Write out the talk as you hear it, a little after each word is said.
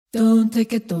Welcome to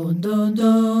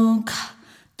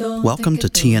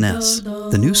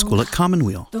TNS, the new school at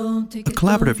Commonweal, a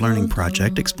collaborative learning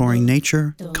project exploring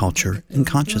nature, culture, and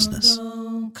consciousness.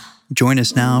 Join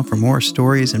us now for more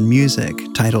stories and music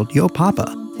titled Yo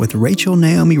Papa with Rachel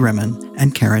Naomi Remen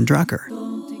and Karen Drucker.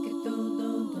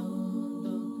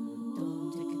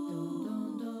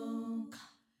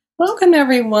 Welcome,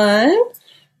 everyone.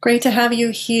 Great to have you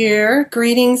here.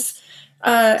 Greetings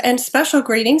and special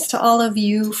greetings to all of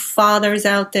you fathers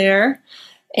out there,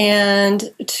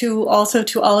 and to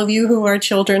all of you who are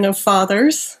children of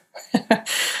fathers.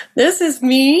 This is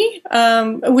me.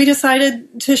 We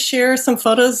decided to share some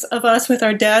photos of us with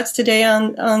our dads today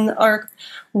on our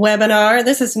webinar.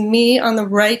 This is me on the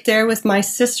right there with my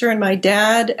sister and my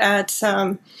dad at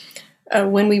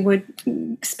when we would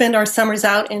spend our summers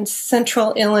out in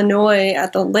central Illinois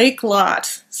at the lake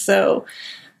lot. So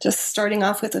just starting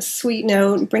off with a sweet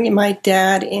note and bringing my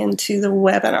dad into the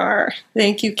webinar.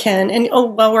 Thank you, Ken. And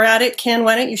while we're at it, Ken,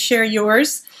 why don't you share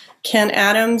yours? Ken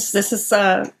Adams, this is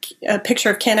a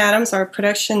picture of Ken Adams, our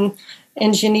production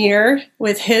engineer,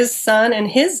 with his son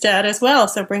and his dad as well.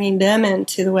 So bringing them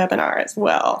into the webinar as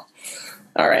well.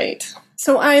 All right.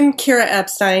 So I'm Kira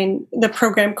Epstein, the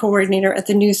program coordinator at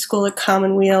the New School at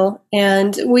Commonweal,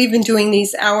 and we've been doing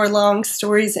these hour-long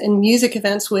stories and music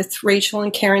events with Rachel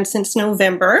and Karen since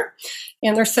November,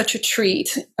 and they're such a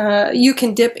treat. You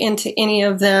can dip into any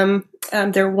of them.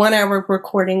 They're one-hour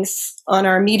recordings on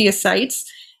our media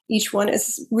sites. Each one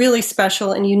is really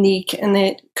special and unique, and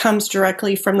it comes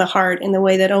directly from the heart in the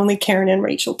way that only Karen and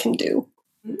Rachel can do.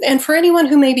 And for anyone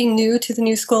who may be new to the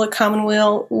New School at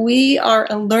Commonweal, we are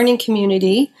a learning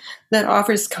community that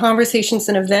offers conversations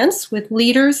and events with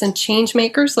leaders and change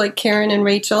makers like Karen and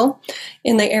Rachel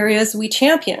in the areas we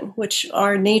champion, which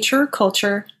are nature,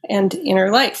 culture, and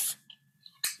inner life.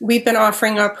 We've been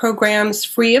offering our programs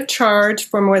free of charge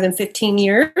for more than 15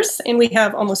 years, and we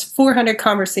have almost 400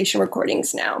 conversation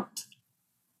recordings now.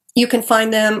 You can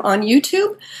find them on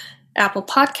YouTube, Apple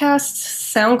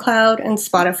Podcasts, SoundCloud, and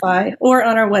Spotify, or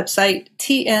on our website,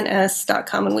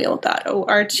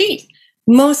 tns.commonweal.org.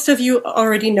 Most of you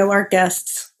already know our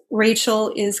guests.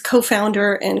 Rachel is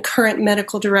co-founder and current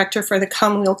medical director for the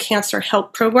Commonweal Cancer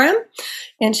Help Program,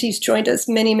 and she's joined us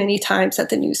many, many times at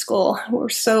the New School. We're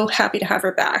so happy to have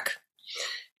her back.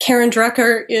 Karen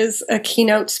Drucker is a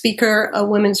keynote speaker, a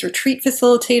women's retreat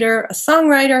facilitator, a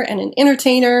songwriter, and an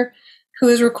entertainer who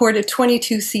has recorded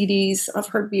 22 CDs of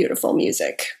her beautiful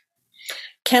music.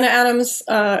 Ken Adams,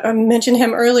 I mentioned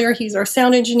him earlier. He's our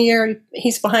sound engineer.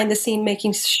 He's behind the scene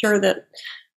making sure that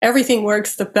everything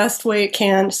works the best way it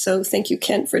can. So thank you,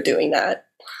 Ken, for doing that.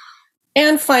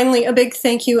 And finally, a big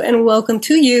thank you and welcome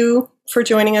to you for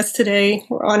joining us today.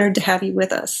 We're honored to have you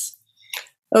with us.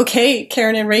 Okay,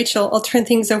 Karen and Rachel, I'll turn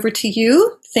things over to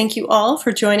you. Thank you all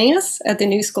for joining us at the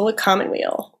New School at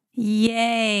Commonweal.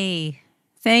 Yay.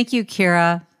 Thank you,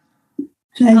 Kira.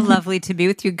 How lovely to be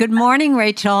with you. Good morning,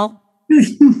 Rachel.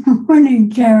 Good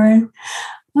morning, Karen.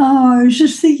 Oh, I was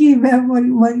just thinking about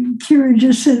what Kira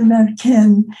just said about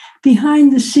Ken.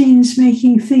 Behind the scenes,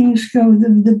 making things go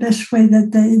the best way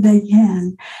that they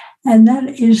can. And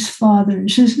that is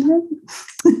fathers, isn't it?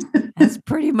 That's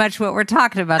pretty much what we're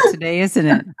talking about today, isn't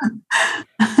it?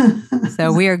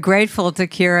 So we are grateful to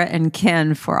Kira and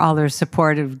Ken for all their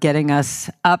support of getting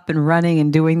us up and running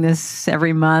and doing this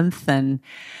every month. And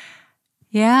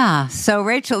yeah, so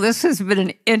Rachel, this has been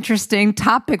an interesting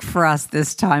topic for us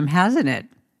this time, hasn't it?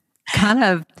 Kind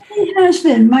of. It has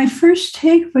been. My first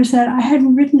take was that I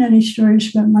hadn't written any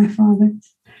stories about my father.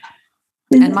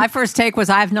 And my first take was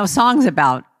I have no songs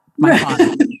about my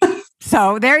father.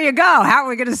 So there you go. How are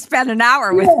we going to spend an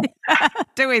hour with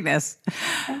doing this?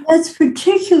 And that's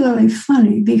particularly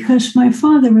funny because my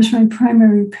father was my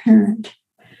primary parent.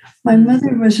 My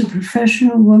mother was a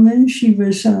professional woman. She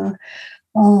was a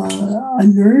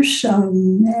nurse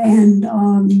and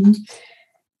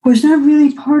was not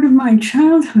really part of my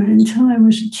childhood until I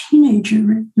was a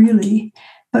teenager, really.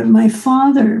 But my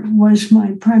father was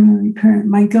my primary parent,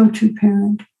 my go-to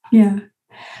parent. Yeah.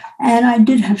 And I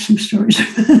did have some stories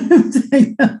about him.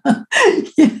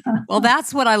 Yeah. Well,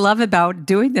 that's what I love about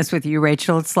doing this with you,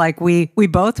 Rachel. It's like we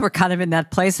both were kind of in that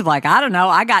place of like, I don't know,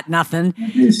 I got nothing.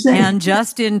 And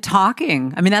just in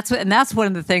talking, I mean, that's one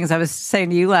of the things I was saying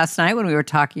to you last night when we were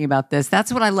talking about this.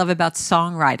 That's what I love about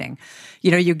songwriting. You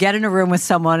know, you get in a room with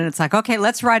someone and it's like, okay,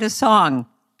 let's write a song.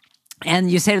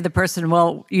 And you say to the person,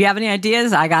 well, you have any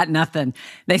ideas? I got nothing.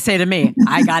 They say to me,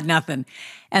 I got nothing.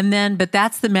 And then, but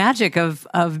that's the magic of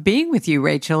being with you,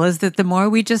 Rachel, is that the more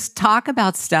we just talk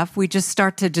about stuff, we just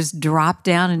start to just drop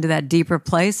down into that deeper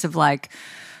place of like,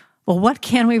 well, what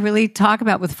can we really talk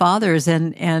about with fathers?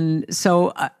 And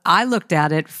so I looked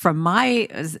at it from my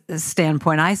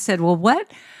standpoint. I said, well,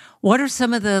 what are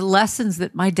some of the lessons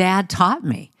that my dad taught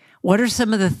me? What are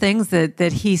some of the things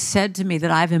that he said to me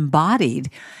that I've embodied?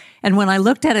 And when I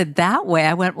looked at it that way,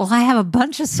 I went, well, I have a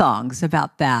bunch of songs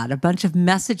about that, a bunch of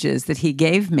messages that he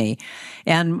gave me.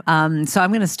 And so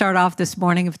I'm going to start off this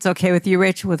morning, if it's okay with you,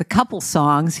 Rachel, with a couple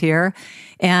songs here.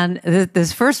 And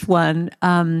this first one,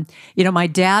 my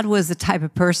dad was the type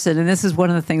of person, and this is one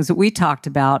of the things that we talked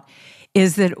about,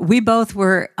 is that we both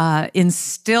were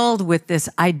instilled with this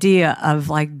idea of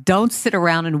like, don't sit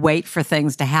around and wait for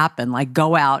things to happen, like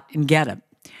go out and get them.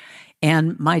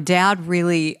 And my dad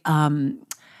really...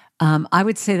 I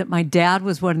would say that my dad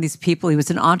was one of these people. He was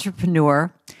an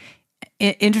entrepreneur.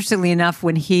 Interestingly enough,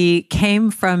 when he came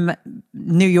from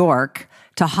New York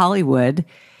to Hollywood,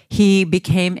 he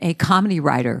became a comedy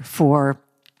writer for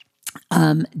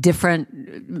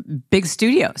different big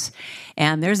studios.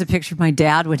 And there's a picture of my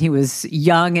dad when he was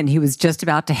young and he was just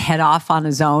about to head off on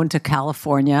his own to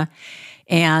California.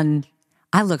 And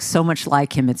I look so much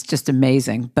like him. It's just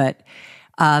amazing. But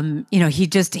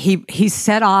he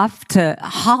set off to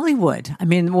Hollywood. I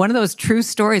mean, one of those true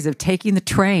stories of taking the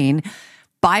train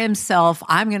by himself.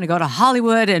 I'm going to go to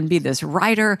Hollywood and be this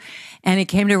writer. And he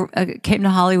came to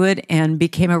Hollywood and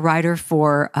became a writer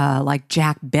for like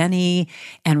Jack Benny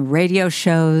and radio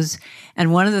shows.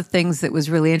 And one of the things that was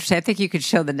really interesting, I think you could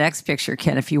show the next picture,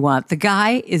 Ken, if you want. The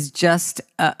guy is just,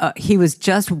 he was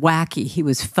just wacky. He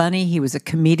was funny. He was a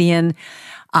comedian.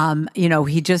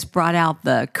 He just brought out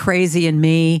the crazy in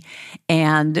me,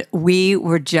 and we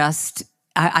were just,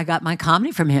 I got my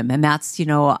comedy from him. And that's,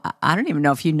 I don't even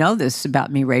know if you know this about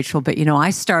me, Rachel, but, I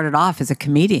started off as a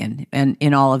comedian and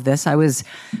in all of this. I was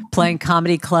playing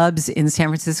comedy clubs in San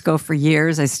Francisco for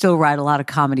years. I still write a lot of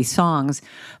comedy songs,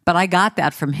 but I got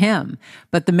that from him.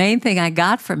 But the main thing I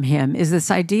got from him is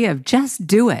this idea of just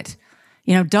do it.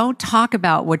 Don't talk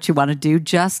about what you want to do.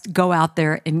 Just go out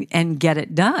there and get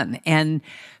it done. And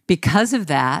because of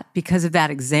that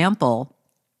example,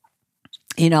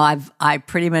 I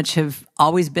pretty much have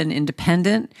always been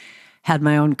independent, had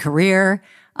my own career.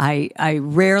 I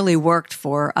rarely worked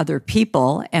for other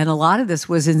people. And a lot of this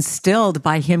was instilled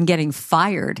by him getting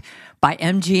fired by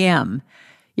MGM.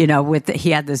 He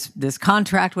had this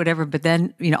contract, whatever, but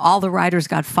then, all the writers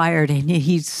got fired and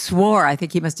he swore, I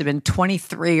think he must have been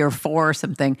 23 or 4 or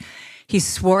something. He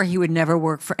swore he would never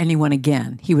work for anyone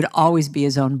again. He would always be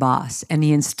his own boss. And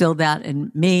he instilled that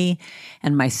in me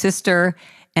and my sister.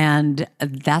 And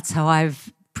that's how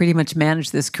I've pretty much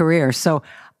managed this career. So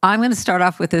I'm going to start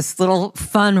off with this little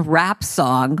fun rap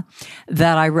song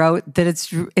that I wrote that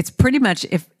it's pretty much,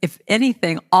 if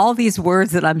anything, all these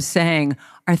words that I'm saying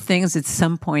are things at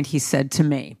some point he said to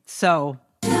me. So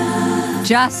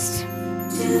just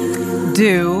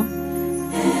do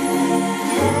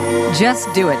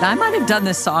it. Now, I might have done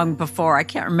this song before. I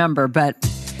can't remember, but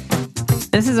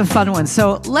this is a fun one.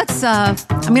 So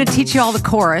I'm going to teach you all the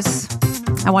chorus.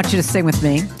 I want you to sing with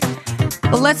me.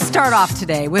 But let's start off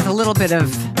today with a little bit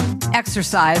of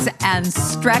exercise and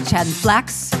stretch and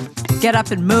flex. Get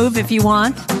up and move if you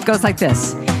want. It goes like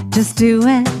this. Just do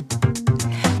it.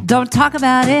 Don't talk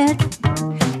about it.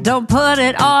 Don't put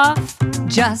it off.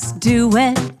 Just do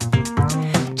it.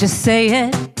 Just say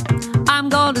it. I'm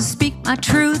going to speak my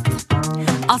truth.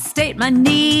 I'll state my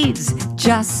needs.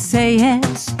 Just say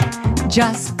it.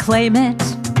 Just claim it.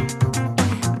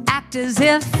 Act as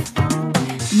if.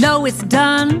 No, it's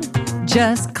done.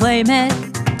 Just claim it.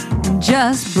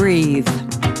 Just breathe.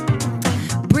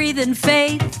 Breathe in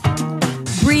faith.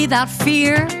 Breathe out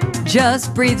fear.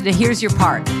 Just breathe. Now here's your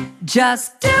part.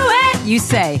 Just do it. You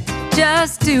say,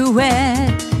 just do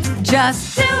it.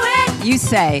 Just do it. You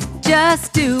say,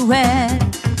 just do it.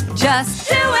 Just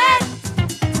do it.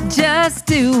 Just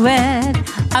do it.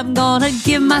 I'm gonna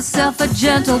give myself a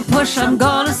gentle push. I'm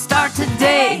gonna start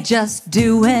today. Just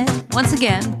do it. Once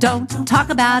again, don't talk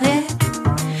about it.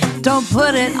 Don't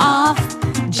put it off.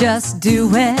 Just do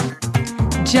it.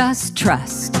 Just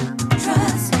trust.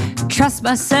 Trust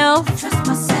myself.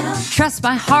 Trust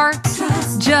my heart.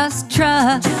 Just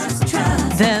trust.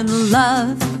 Then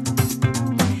love.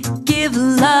 Give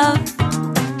love.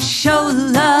 Show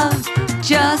love.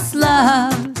 Just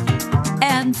love.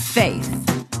 And faith.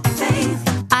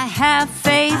 I have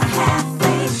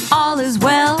faith. All is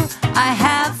well. I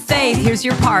have faith. Here's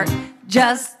your part.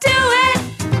 Just do it.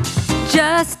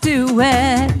 Just do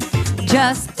it.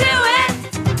 Just do it.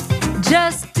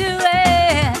 Just do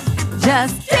it.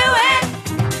 Just do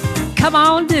it. Come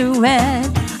on, do it.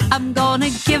 I'm gonna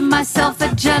give myself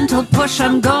a gentle push.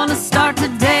 I'm gonna start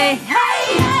today.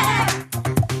 Hey!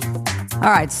 All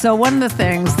right, so one of the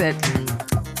things that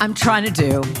I'm trying to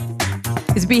do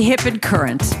is be hip and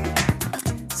current.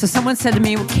 So someone said to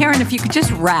me, well, Karen, if you could just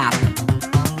rap,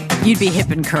 you'd be hip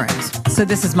and current. So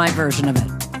this is my version of it.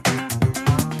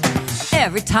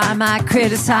 Every time I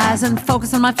criticize and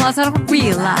focus on my flaws, I don't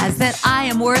realize that I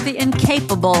am worthy and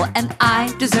capable, and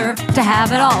I deserve to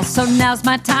have it all. So now's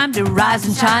my time to rise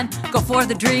and shine, go for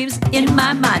the dreams in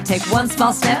my mind. Take one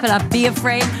small step and I'll be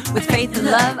afraid. With faith and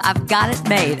love, I've got it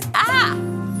made.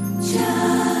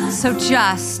 So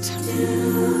just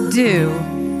do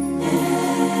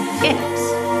it.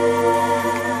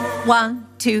 1,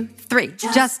 2, 3.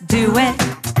 Just do it.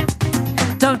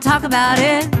 Don't talk about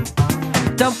it.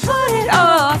 Don't put it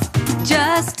off.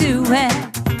 Just do it.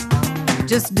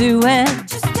 Just do it.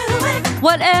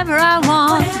 Whatever I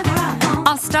want,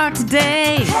 I'll start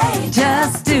today.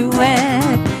 Just do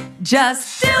it.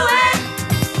 Just do it.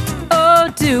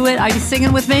 Oh, do it. Are you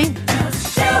singing with me?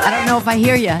 I don't know if I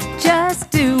hear you.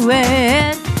 Just do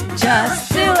it.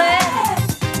 Just do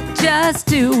it. Just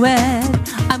do it.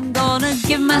 I'm gonna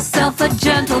give myself a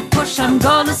gentle push. I'm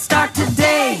gonna start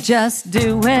today. Just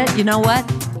do it. You know what?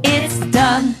 It's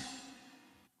done.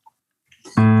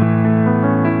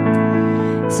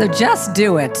 So just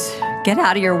do it. Get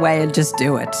out of your way and just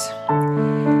do it.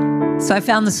 So I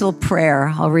found this little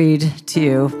prayer I'll read to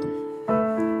you.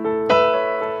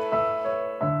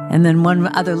 And then one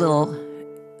other little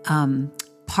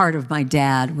part of my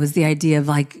dad was the idea of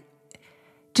like,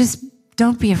 just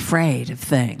don't be afraid of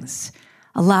things.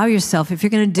 Allow yourself, if you're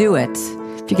going to do it,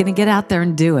 if you're going to get out there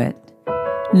and do it,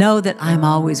 know that I'm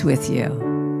always with you.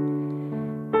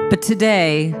 But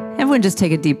today, everyone just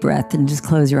take a deep breath and just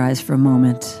close your eyes for a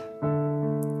moment.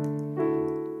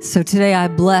 So today I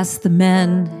bless the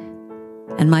men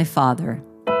and my father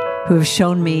who have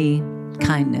shown me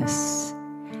kindness.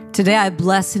 Today I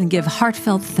bless and give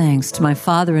heartfelt thanks to my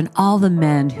father and all the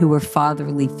men who were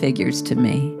fatherly figures to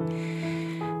me.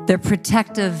 Their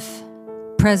protective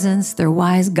presence, their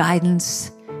wise guidance,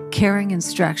 caring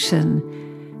instruction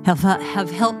have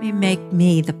helped me make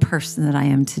me the person that I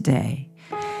am today.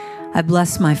 I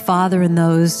bless my father and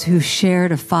those who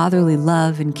shared a fatherly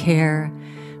love and care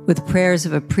with prayers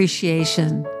of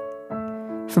appreciation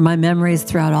for my memories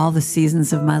throughout all the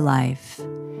seasons of my life.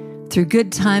 Through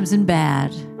good times and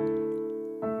bad,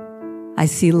 I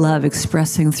see love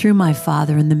expressing through my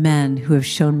father and the men who have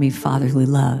shown me fatherly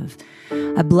love.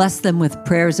 I bless them with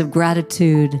prayers of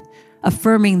gratitude,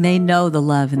 affirming they know the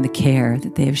love and the care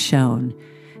that they have shown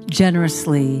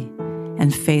generously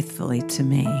and faithfully to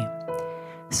me.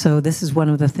 So this is one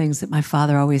of the things that my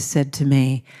father always said to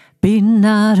me: be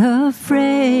not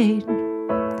afraid,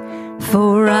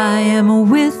 for I am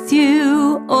with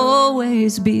you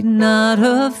always. Be not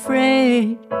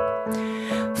afraid,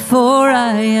 for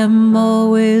I am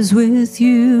always with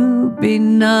you. Be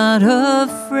not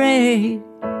afraid,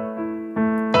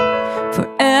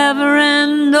 forever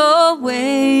and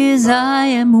always I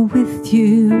am with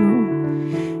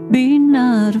you. Be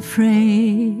not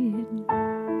afraid.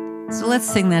 So let's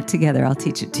sing that together. I'll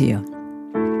teach it to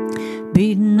you.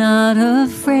 Be not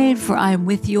afraid, for I am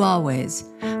with you always.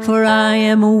 For I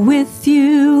am with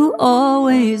you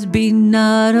always. Be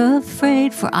not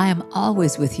afraid, for I am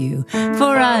always with you.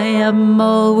 For I am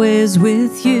always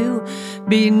with you.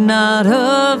 Be not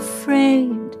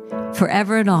afraid,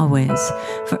 forever and always.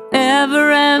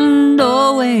 Forever and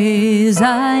always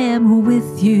I am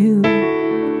with you.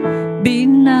 Be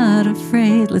not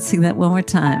afraid. Let's sing that one more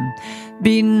time.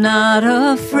 Be not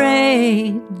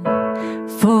afraid,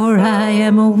 for I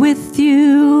am with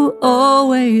you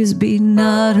always. Be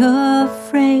not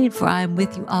afraid, for I am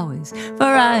with you always. For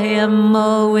I am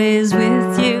always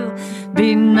with you.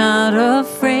 Be not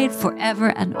afraid,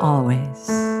 forever and always.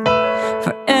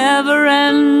 Forever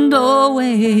and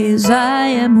always I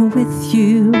am with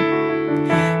you.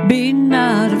 Be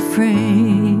not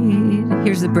afraid.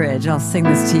 Here's the bridge. I'll sing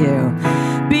this to you.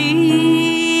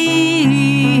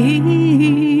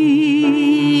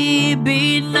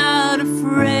 Be not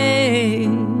afraid.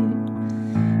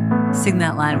 Sing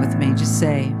that line with me. Just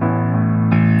say,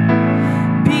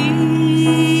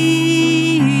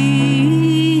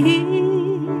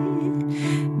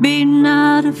 be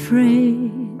not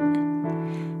afraid.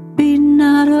 Be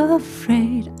not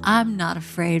afraid. I'm not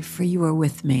afraid, for you are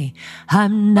with me.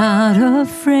 I'm not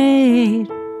afraid,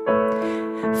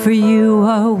 for you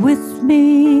are with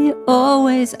me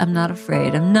always. I'm not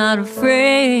afraid. I'm not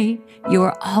afraid. You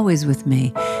are always with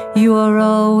me. You are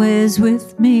always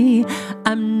with me.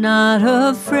 I'm not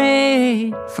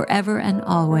afraid, forever and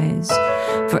always.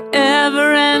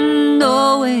 Forever and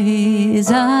always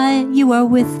you are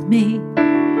with me.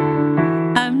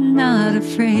 I'm not afraid.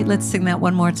 afraid. Let's sing that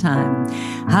one more time.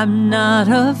 I'm not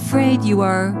afraid. You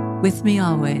are with me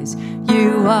always.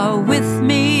 You are with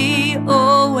me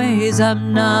always.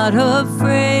 I'm not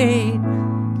afraid.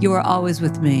 You are always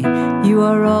with me. You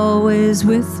are always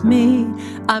with me.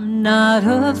 I'm not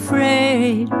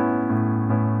afraid.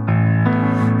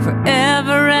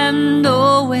 Forever and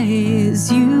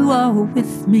always, you are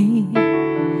with me.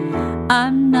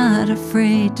 I'm not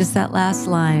afraid. Just that last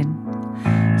line.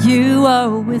 You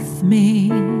are with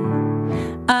me.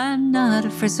 I'm not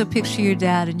afraid. So picture your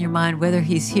dad in your mind, whether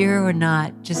he's here or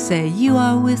not. Just say, you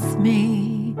are with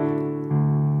me.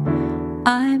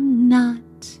 I'm not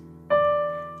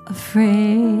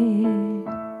afraid.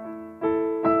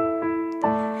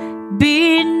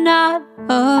 Be not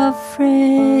afraid.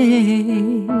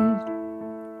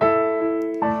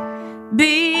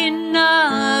 Be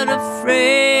not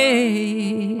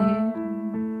afraid.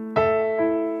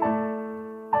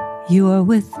 You are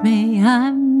with me.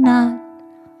 I'm not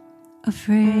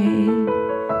afraid.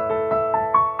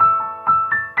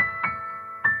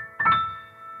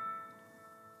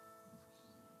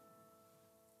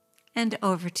 And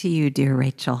over to you, dear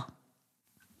Rachel.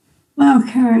 Wow,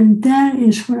 Karen, that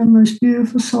is one of the most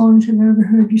beautiful songs I've ever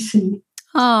heard you sing.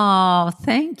 Oh,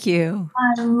 thank you.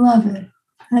 I love it.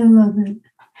 I love it.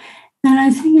 And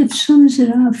I think it sums it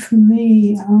up for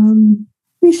me.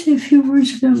 Let me say a few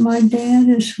words about my dad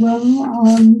as well.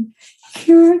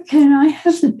 Kira, can I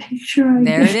have the picture?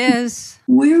 There it is.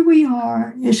 Where we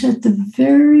are is at the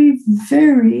very,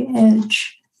 very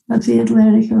edge of the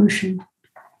Atlantic Ocean.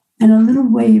 And a little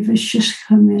wave has just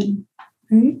come in,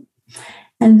 right?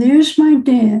 And there's my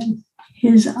dad.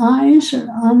 His eyes are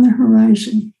on the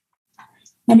horizon.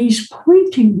 And he's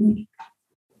pointing me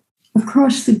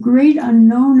across the great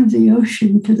unknown of the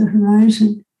ocean to the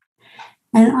horizon.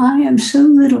 And I am so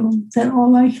little that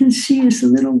all I can see is a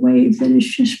little wave that is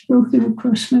just broken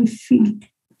across my feet.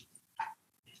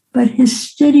 But his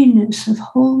steadiness of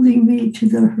holding me to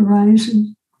the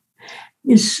horizon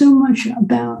is so much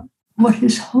about what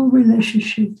his whole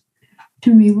relationship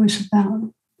to me was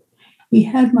about. He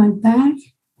had my back,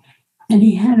 and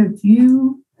he had a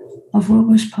view of what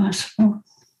was possible.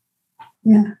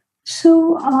 Yeah.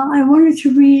 So I wanted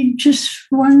to read just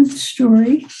one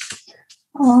story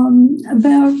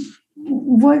about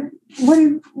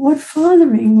what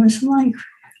fathering was like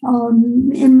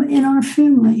in our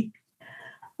family,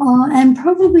 and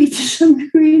probably to some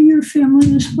degree in your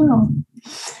family as well.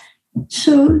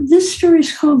 So this story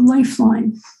is called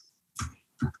Lifeline,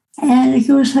 and it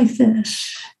goes like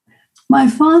this. My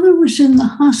father was in the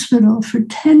hospital for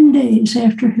 10 days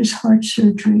after his heart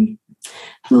surgery.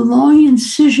 The long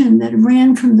incision that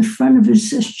ran from the front of his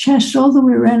chest all the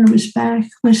way around to his back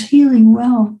was healing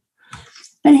well,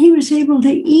 and he was able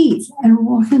to eat and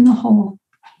walk in the hall.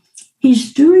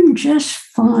 He's doing just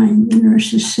fine, the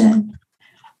nurses said,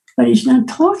 but he's not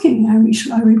talking, I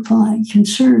replied,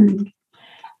 concerned.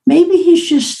 Maybe he's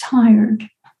just tired,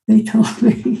 they told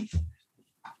me.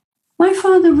 My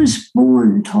father was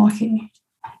born talking.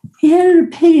 He had an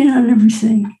opinion on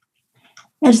everything.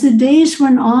 As the days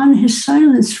went on, his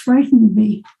silence frightened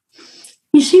me.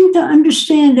 He seemed to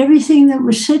understand everything that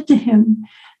was said to him,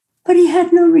 but he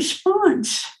had no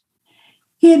response.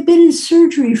 He had been in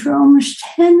surgery for almost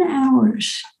 10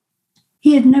 hours.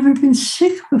 He had never been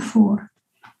sick before.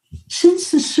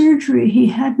 Since the surgery, he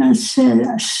had not said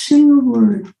a single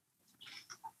word.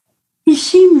 He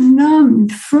seemed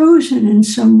numbed, frozen in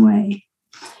some way.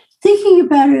 Thinking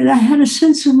about it, I had a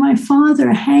sense of my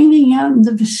father hanging out in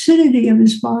the vicinity of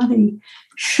his body,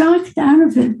 shocked out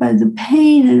of it by the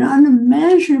pain and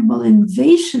unimaginable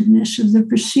invasiveness of the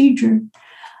procedure,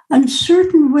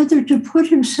 uncertain whether to put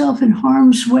himself in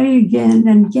harm's way again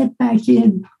and get back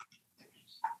in.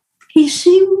 It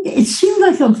seemed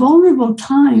like a vulnerable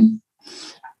time,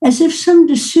 as if some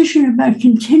decision about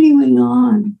continuing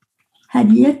on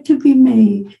had yet to be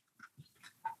made.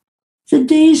 The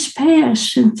days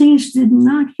passed and things did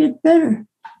not get better.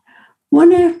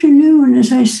 One afternoon,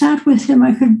 as I sat with him,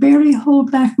 I could barely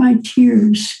hold back my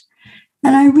tears,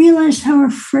 and I realized how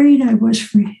afraid I was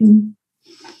for him.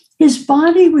 His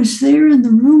body was there in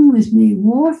the room with me,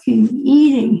 walking,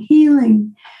 eating,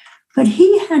 healing, but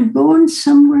he had gone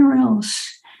somewhere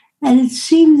else, and it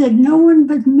seemed that no one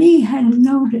but me had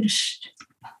noticed.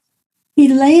 He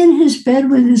lay in his bed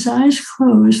with his eyes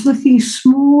closed, looking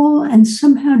small and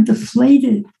somehow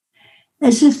deflated,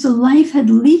 as if the life had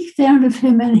leaked out of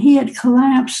him and he had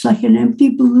collapsed like an empty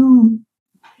balloon.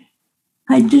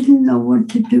 I didn't know what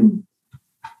to do.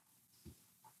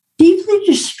 Deeply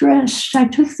distressed, I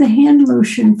took the hand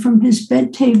lotion from his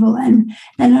bed table and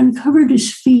uncovered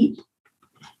his feet.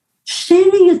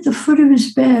 Standing at the foot of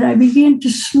his bed, I began to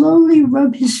slowly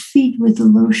rub his feet with the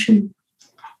lotion.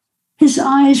 His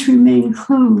eyes remained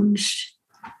closed.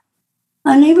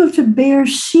 Unable to bear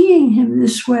seeing him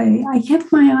this way, I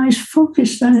kept my eyes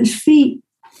focused on his feet.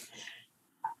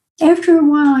 After a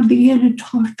while, I began to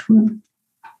talk to him.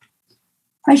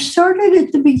 I started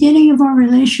at the beginning of our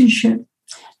relationship,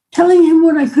 telling him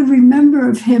what I could remember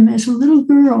of him as a little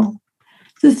girl,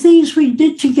 the things we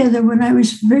did together when I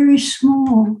was very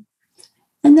small.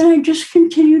 And then I just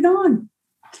continued on.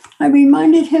 I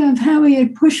reminded him of how he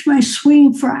had pushed my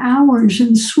swing for hours in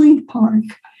the swing park,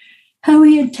 how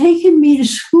he had taken me to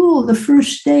school the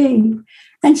first day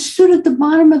and stood at the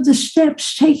bottom of the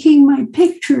steps taking my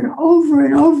picture over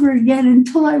and over again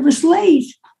until I was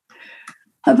late.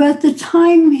 About the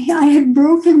time I had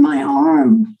broken my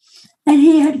arm and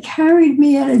he had carried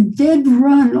me at a dead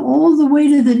run all the way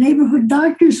to the neighborhood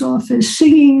doctor's office,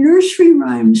 singing nursery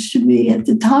rhymes to me at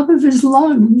the top of his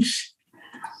lungs.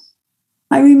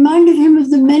 I reminded him of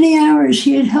the many hours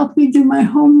he had helped me do my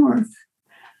homework,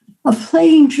 of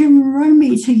playing Jim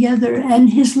Rummy together and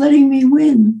his letting me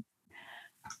win,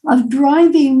 of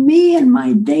driving me and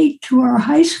my date to our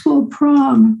high school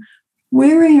prom,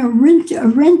 wearing a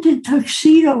rented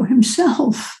tuxedo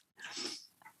himself.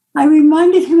 I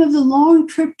reminded him of the long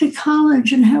trip to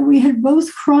college and how we had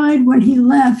both cried when he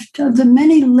left, of the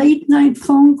many late-night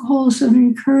phone calls of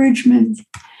encouragement,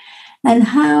 and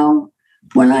how,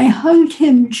 when I hugged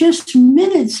him just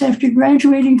minutes after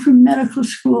graduating from medical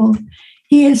school,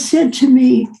 he had said to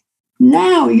me,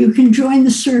 "Now you can join the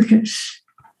circus,"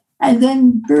 and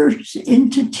then burst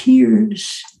into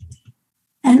tears.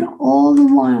 And all the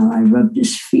while, I rubbed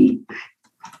his feet.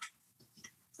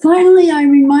 Finally, I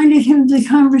reminded him of the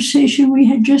conversation we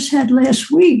had just had last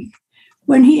week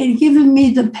when he had given me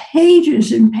the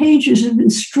pages and pages of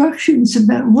instructions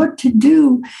about what to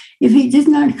do if he did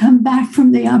not come back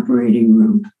from the operating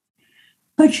room.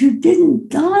 "But you didn't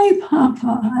die,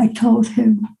 Papa," I told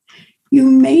him. "You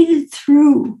made it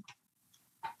through."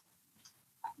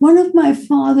 One of my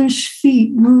father's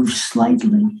feet moved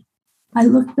slightly. I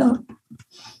looked up.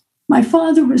 My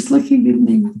father was looking at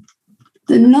me.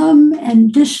 The numb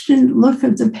and distant look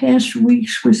of the past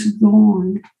weeks was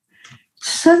gone.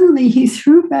 Suddenly, he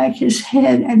threw back his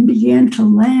head and began to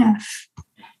laugh.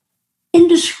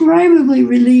 Indescribably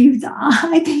relieved,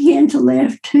 I began to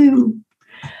laugh too.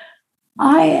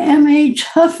 "I am a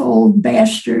tough old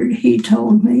bastard," he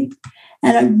told me,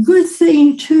 "and a good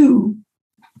thing too.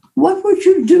 What would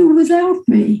you do without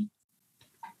me?"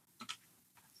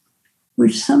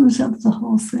 Which sums up the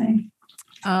whole thing.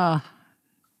 Oh,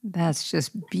 that's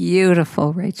just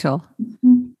beautiful, Rachel.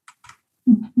 Mm-hmm.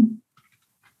 Mm-hmm.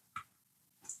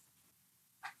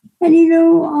 And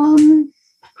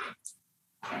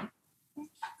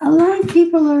a lot of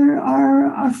people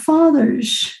are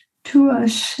fathers to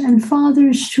us and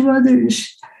fathers to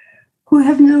others who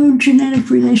have no genetic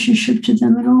relationship to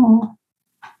them at all.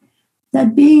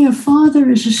 That being a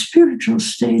father is a spiritual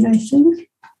state, I think,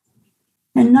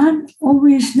 and not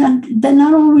always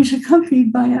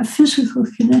accompanied by a physical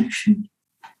connection.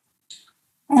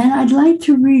 And I'd like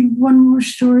to read one more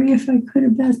story, if I could,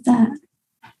 about that.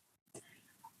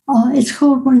 It's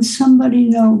called When Somebody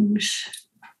Knows.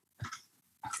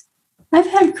 I've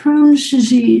had Crohn's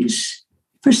disease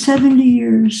for 70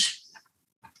 years.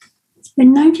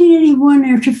 In 1981,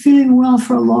 after feeling well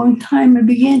for a long time, I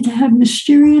began to have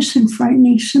mysterious and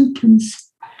frightening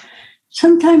symptoms.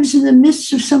 Sometimes in the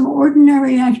midst of some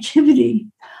ordinary activity,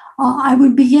 I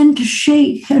would begin to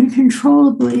shake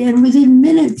uncontrollably, and within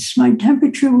minutes, my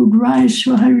temperature would rise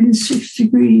to 106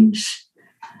 degrees.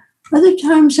 Other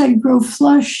times, I'd grow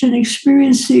flushed and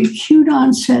experience the acute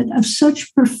onset of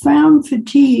such profound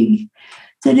fatigue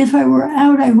that if I were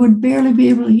out, I would barely be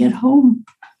able to get home.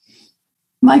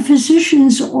 My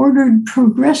physicians ordered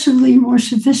progressively more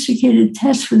sophisticated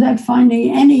tests without finding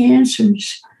any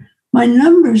answers. My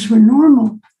numbers were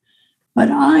normal, but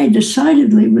I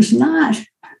decidedly was not.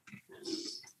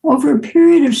 Over a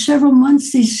period of several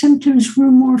months, these symptoms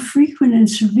grew more frequent and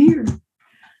severe.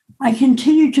 I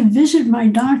continued to visit my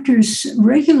doctors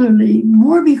regularly,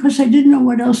 more because I didn't know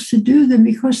what else to do than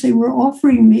because they were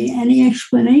offering me any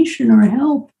explanation or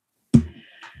help.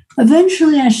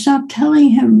 Eventually, I stopped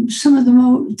telling them some of the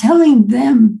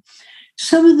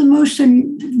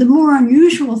more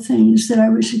unusual things that I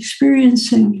was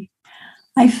experiencing.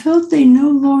 I felt they no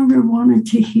longer wanted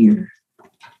to hear.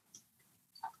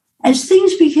 As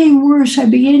things became worse, I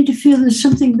began to feel that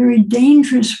something very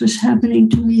dangerous was happening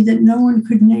to me that no one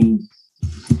could name.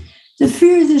 The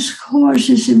fear this caused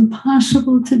is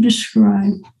impossible to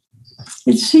describe.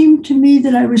 It seemed to me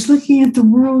that I was looking at the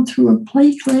world through a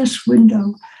plate glass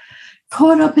window,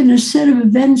 caught up in a set of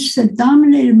events that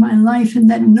dominated my life and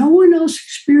that no one else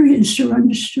experienced or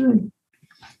understood.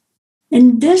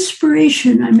 In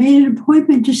desperation, I made an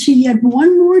appointment to see yet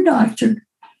one more doctor,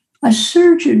 a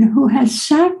surgeon who had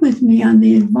sat with me on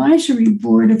the advisory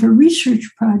board of a research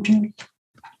project.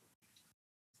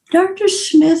 Dr.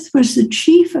 Smith was the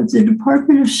chief of the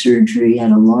Department of Surgery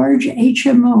at a large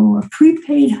HMO, a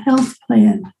prepaid health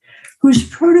plan, whose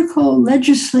protocol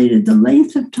legislated the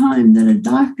length of time that a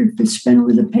doctor could spend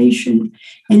with a patient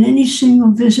in any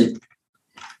single visit.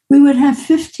 We would have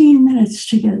 15 minutes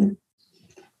together.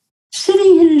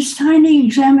 Sitting in his tiny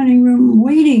examining room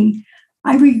waiting,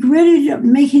 I regretted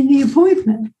making the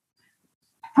appointment.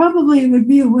 Probably it would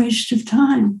be a waste of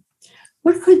time.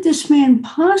 What could this man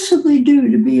possibly do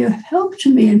to be of help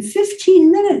to me in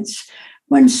 15 minutes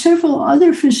when several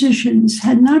other physicians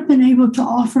had not been able to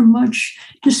offer much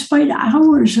despite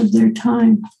hours of their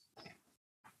time?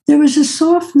 There was a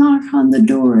soft knock on the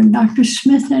door and Dr.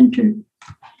 Smith entered.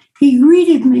 He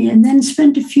greeted me and then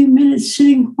spent a few minutes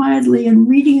sitting quietly and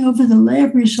reading over the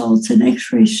lab results and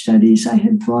x-ray studies I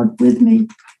had brought with me.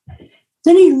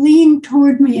 Then he leaned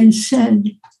toward me and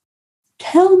said,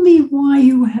 "Tell me why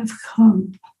you have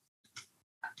come."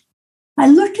 I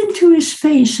looked into his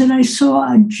face and I saw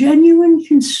a genuine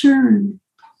concern.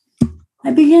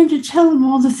 I began to tell him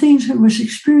all the things I was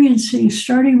experiencing,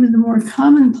 starting with the more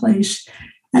commonplace,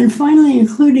 and finally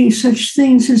including such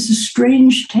things as the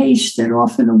strange taste that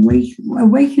often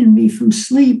awakened me from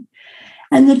sleep,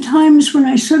 and the times when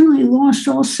I suddenly lost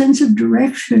all sense of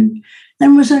direction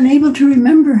and was unable to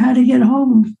remember how to get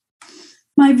home.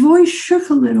 My voice shook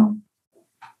a little.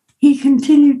 He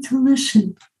continued to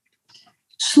listen.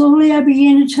 Slowly, I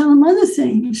began to tell him other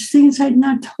things I'd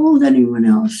not told anyone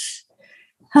else.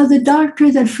 How the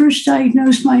doctor that first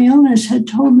diagnosed my illness had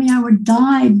told me I would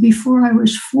die before I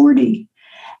was 40.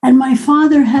 And my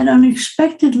father had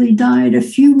unexpectedly died a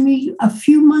few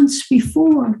months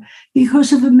before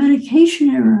because of a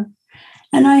medication error.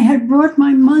 And I had brought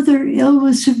my mother, ill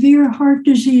with severe heart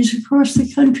disease, across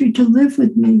the country to live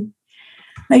with me.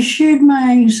 I shared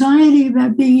my anxiety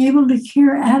about being able to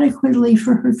care adequately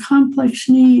for her complex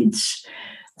needs,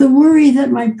 the worry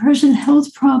that my present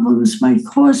health problems might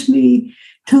cause me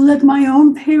to let my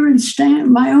own patients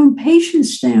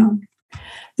down,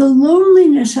 the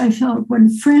loneliness I felt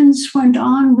when friends went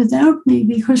on without me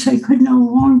because I could no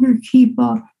longer keep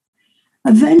up.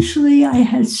 Eventually, I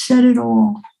had said it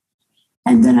all,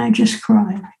 and then I just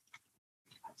cried.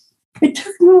 It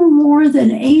took no more than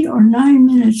 8 or 9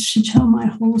 minutes to tell my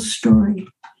whole story.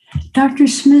 Dr.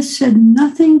 Smith said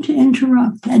nothing to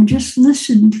interrupt and just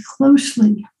listened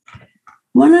closely.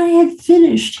 When I had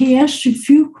finished, he asked a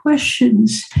few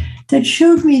questions that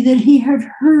showed me that he had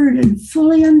heard and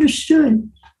fully understood.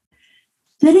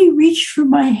 Then he reached for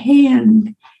my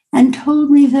hand and told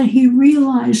me that he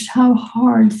realized how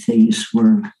hard things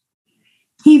were.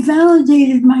 He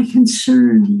validated my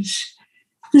concerns.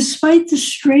 Despite the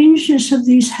strangeness of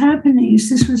these happenings,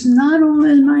 this was not all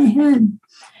in my head.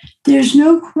 There's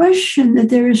no question that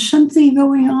there is something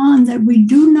going on that we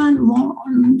do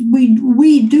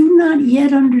not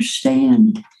yet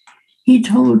understand, he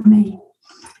told me.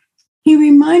 He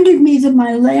reminded me that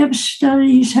my lab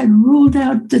studies had ruled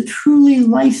out the truly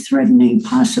life-threatening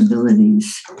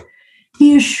possibilities.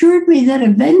 He assured me that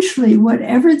eventually,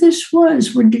 whatever this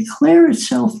was would declare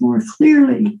itself more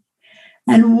clearly.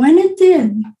 And when it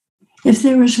did, if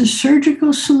there was a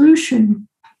surgical solution,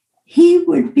 he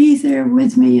would be there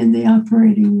with me in the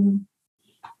operating room.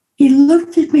 He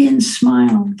looked at me and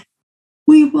smiled.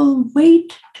 "We will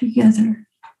wait together,"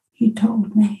 he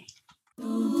told me.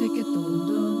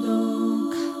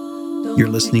 You're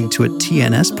listening to a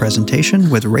TNS presentation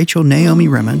with Rachel Naomi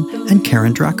Remen and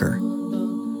Karen Drucker.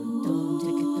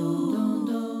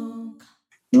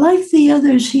 Like the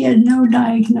others, he had no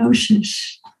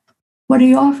diagnosis. What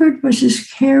he offered was his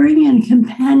caring and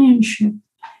companionship,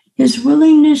 his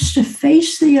willingness to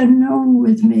face the unknown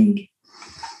with me.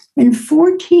 In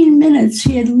 14 minutes,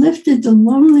 he had lifted the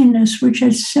loneliness which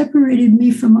had separated me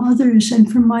from others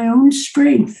and from my own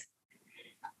strength.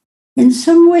 In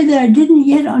some way that I didn't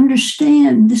yet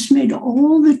understand, this made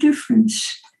all the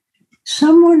difference.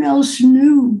 Someone else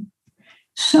knew.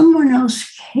 Someone else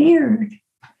cared.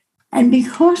 And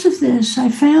because of this, I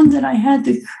found that I had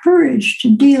the courage to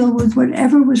deal with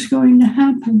whatever was going to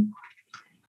happen.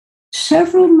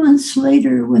 Several months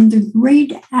later, when the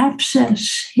great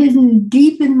abscess hidden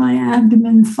deep in my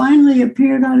abdomen finally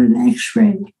appeared on an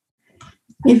x-ray,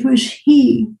 it was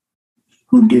he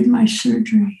who did my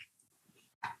surgery.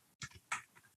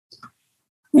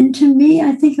 And to me,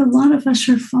 I think a lot of us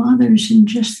are fathers in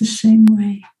just the same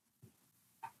way.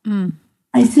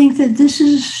 I think that this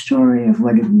is a story of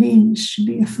what it means to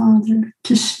be a father,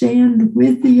 to stand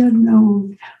with the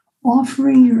unknown,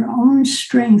 offering your own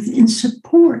strength in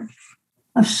support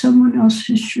of someone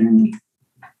else's journey.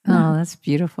 Oh, that's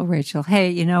beautiful, Rachel. Hey,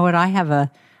 you know what? I have a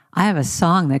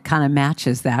song that kind of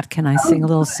matches that. Can I sing a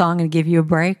little song and give you a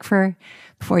break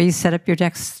before you set up your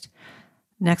next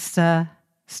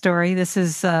story? This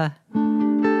is I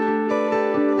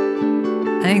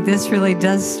think this really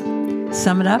does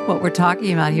sum it up, what we're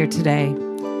talking about here today.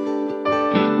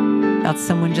 About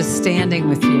someone just standing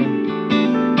with you.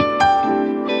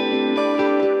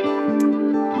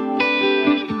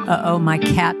 Uh-oh, my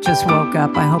cat just woke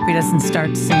up. I hope he doesn't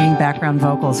start singing background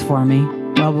vocals for me.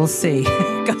 Well, we'll see.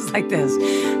 It goes like this.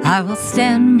 I will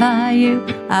stand by you.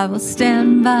 I will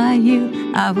stand by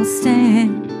you. I will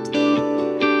stand.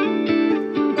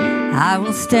 I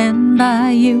will stand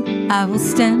by you. I will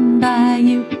stand by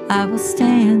you. I will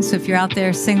stand. So if you're out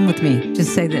there, sing with me.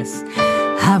 Just say this.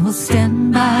 I will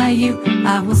stand by you.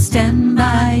 I will stand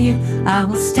by you. I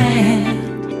will stand.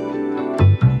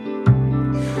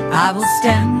 I will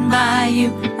stand by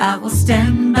you. I will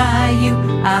stand by you.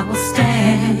 I will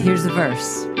stand. Here's the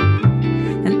verse.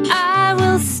 And I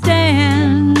will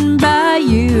stand by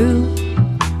you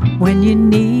when you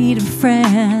need a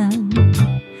friend.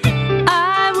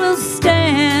 I will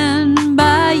stand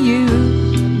by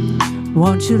you.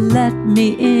 Won't you let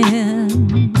me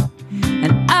in?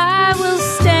 And I will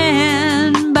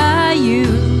stand by you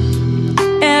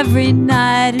every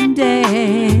night and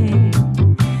day.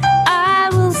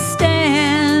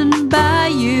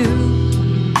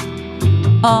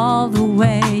 All the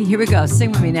way. Here we go.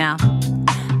 Sing with me now.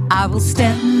 I will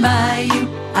stand by you.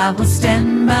 I will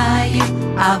stand by you.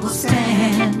 I will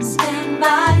stand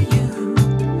by you.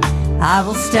 I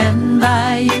will stand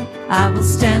by you. I will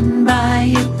stand by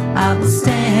you. I will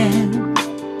stand.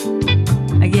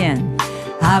 Again.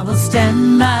 I will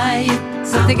stand by you.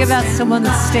 So think about someone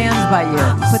that stands by you.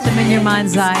 Put them in your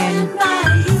mind's eye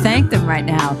and thank them right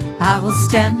now. I will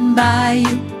stand by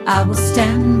you. I will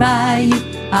stand by you.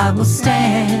 I will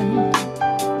stand.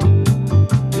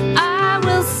 I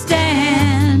will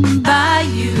stand by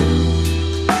you.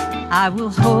 I will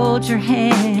hold your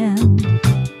hand.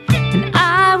 And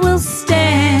I will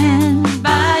stand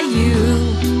by you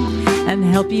and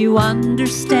help you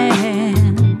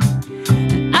understand.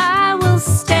 And I will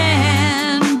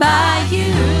stand by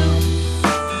you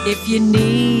if you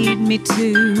need me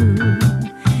to.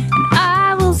 And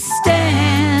I will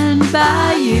stand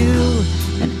by you.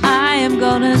 I am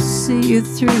gonna see you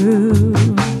through.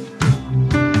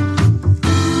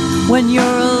 When you're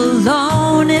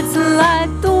alone, it's like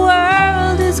the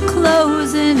world is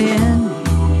closing in.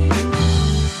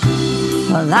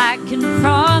 Well, I can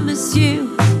promise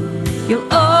you, you'll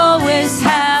always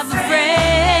have a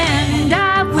friend.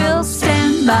 I will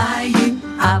stand by you.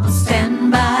 I will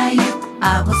stand by you.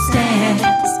 I will stand.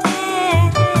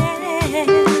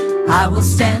 I will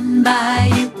stand by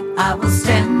you. I will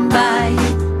stand by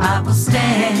you. I will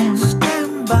stand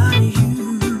by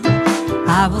you.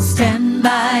 I will stand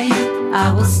by you. I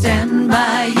will stand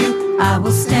by you. I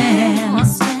will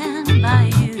stand by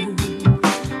you.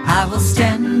 I will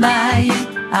stand by you.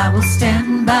 I will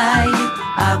stand by you.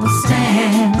 I will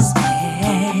stand.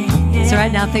 So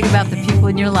right now, think about the people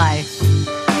in your life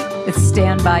that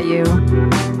stand by you,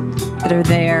 that are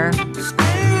there.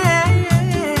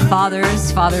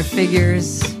 Fathers, father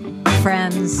figures,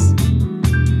 friends.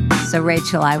 So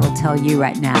Rachel, I will tell you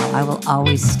right now, I will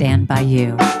always stand by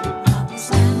you. I will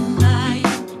stand by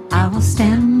you. I will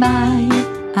stand by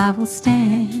you. I will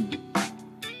stand.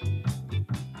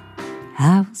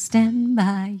 I will stand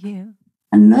by you.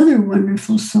 Another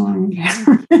wonderful song.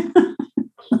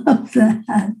 Love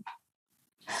that.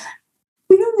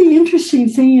 You know, the interesting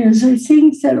thing is, I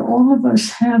think that all of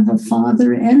us have a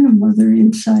father and a mother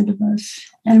inside of us,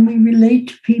 and we relate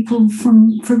to people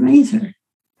from either.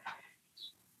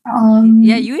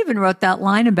 Yeah, you even wrote that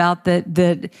line about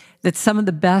that some of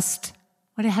the best,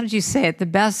 how did you say it? The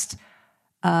best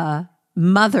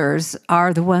mothers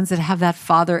are the ones that have that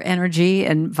father energy,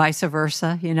 and vice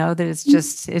versa. You know, that it's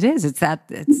just it's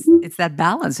that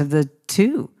balance of the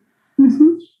two.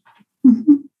 Mm-hmm.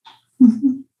 Mm-hmm.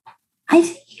 Mm-hmm. I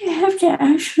think you have to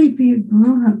actually be a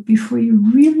grown-up before you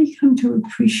really come to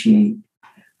appreciate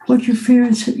what your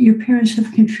parents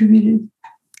have contributed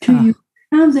to you,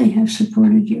 how they have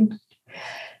supported you.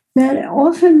 That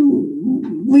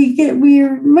often we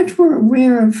are much more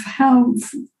aware of how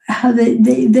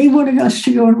they wanted us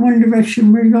to go in one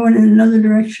direction, we're going in another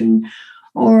direction,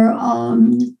 or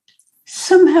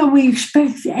somehow we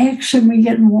expect X and we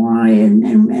get Y,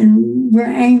 and we're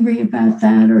angry about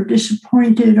that, or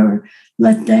disappointed, or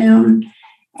let down.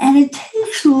 And it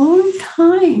takes a long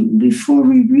time before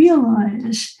we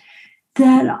realize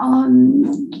that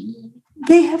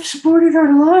they have supported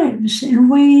our lives in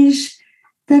ways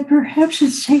that perhaps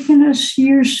it's taken us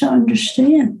years to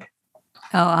understand.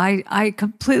 Oh, I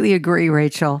completely agree,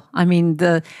 Rachel. I mean,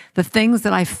 the things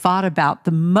that I fought about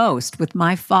the most with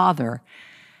my father,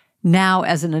 now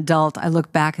as an adult, I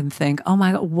look back and think, oh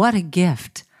my God, what a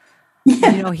gift.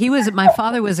 Yeah. My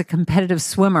father was a competitive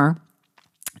swimmer,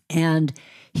 and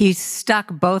he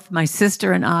stuck both my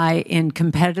sister and I in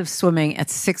competitive swimming at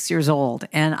 6 years old.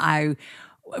 And I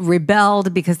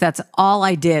rebelled because that's all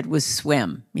I did was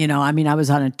swim. I was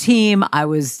on a team. I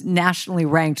was nationally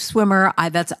ranked swimmer.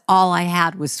 That's all I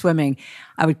had was swimming.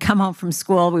 I would come home from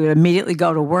school. We would immediately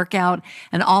go to workout,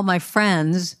 and all my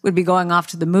friends would be going off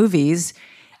to the movies.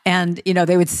 And,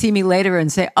 they would see me later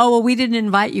and say, oh, well, we didn't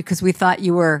invite you because we thought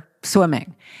you were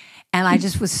swimming. And I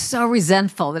just was so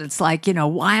resentful that it's like,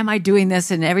 why am I doing this?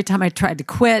 And every time I tried to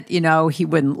quit, he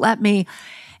wouldn't let me.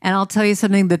 And I'll tell you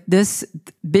something, that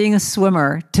being a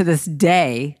swimmer to this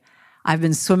day, I've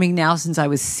been swimming now since I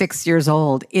was 6 years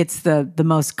old. It's the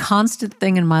most constant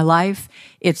thing in my life.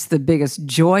 It's the biggest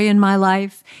joy in my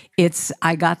life.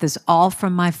 I got this all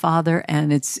from my father,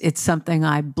 and it's something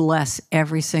I bless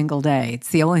every single day. It's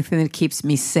the only thing that keeps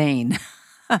me sane.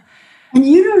 And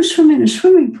you don't swim in a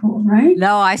swimming pool, right?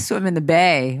 No, I swim in the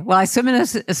bay. Well, I swim in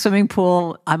a swimming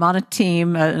pool. I'm on a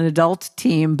team, an adult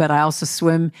team, but I also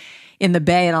swim in the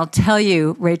bay. And I'll tell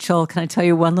you, Rachel, can I tell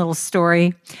you one little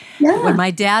story? Yeah. When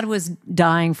my dad was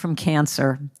dying from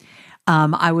cancer,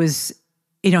 I was,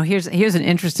 here's an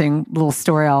interesting little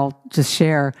story I'll just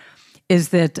share, is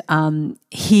that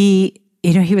he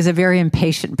was a very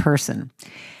impatient person.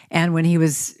 And when he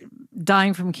was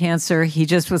dying from cancer, he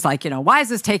just was like, why is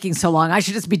this taking so long? I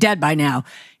should just be dead by now,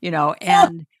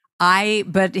 and I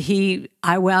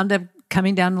wound up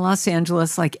coming down to Los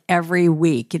Angeles like every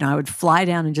week. I would fly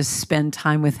down and just spend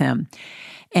time with him.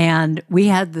 And we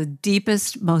had the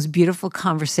deepest, most beautiful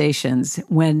conversations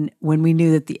when we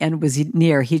knew that the end was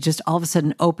near. He just all of a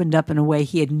sudden opened up in a way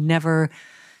he had never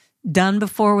done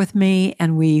before with me.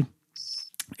 And we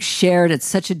shared at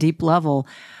such a deep level.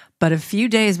 But a few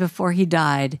days before he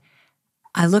died,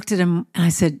 I looked at him and I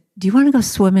said, do you want to go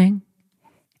swimming?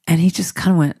 And he just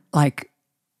kind of went like,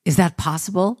 is that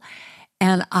possible?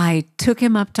 And I took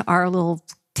him up to our little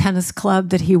tennis club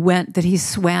that he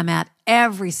swam at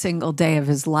every single day of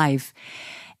his life.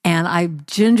 And I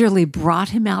gingerly brought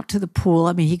him out to the pool.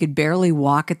 I mean, he could barely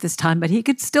walk at this time, but he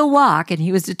could still walk, and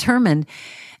he was determined.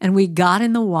 And we got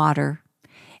in the water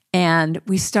and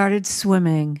we started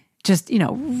swimming just,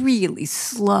 really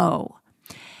slow.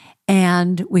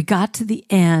 And we got to the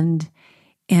end,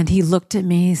 and he looked at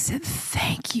me and said,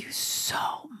 thank you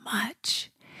so much.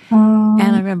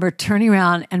 And I remember turning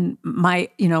around, and my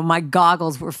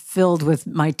goggles were filled with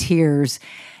my tears.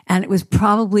 And it was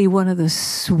probably one of the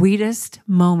sweetest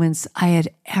moments I had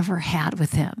ever had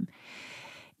with him.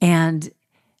 And,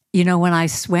 when I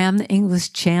swam the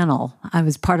English Channel, I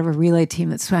was part of a relay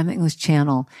team that swam the English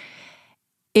Channel.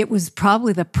 It was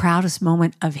probably the proudest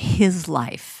moment of his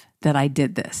life that I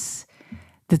did this.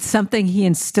 That something he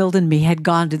instilled in me had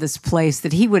gone to this place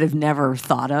that he would have never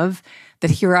thought of. That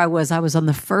here I was on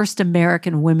the first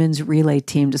American women's relay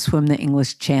team to swim the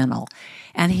English Channel.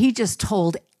 And he just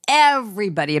told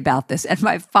everybody about this. And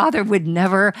my father would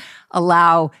never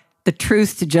allow the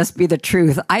truth to just be the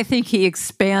truth. I think he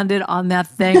expanded on that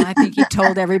thing. I think he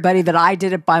told everybody that I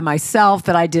did it by myself,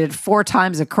 that I did it 4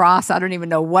 times across. I don't even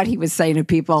know what he was saying to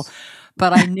people.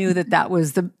 But I knew that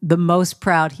was the most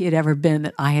proud he had ever been,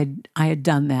 that I had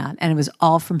done that. And it was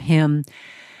all from him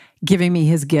giving me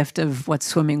his gift of what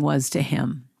swimming was to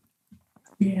him.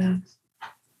 Yeah.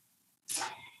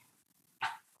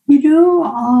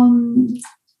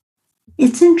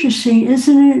 It's interesting,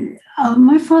 isn't it?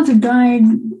 My father died,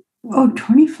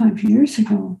 25 years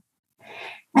ago.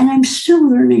 And I'm still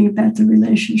learning about the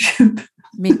relationship.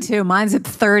 Me too. Mine's at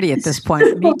 30 at this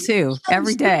point. Me too.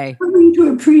 Every day. I'm learning to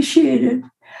appreciate it.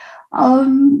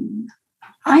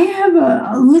 I have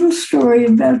a little story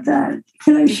about that.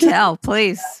 Can I share? Tell,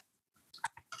 please.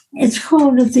 It's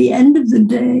called At the End of the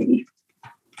Day.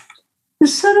 The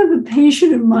son of a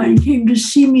patient of mine came to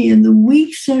see me in the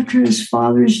weeks after his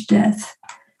father's death.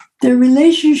 Their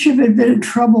relationship had been a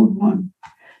troubled one.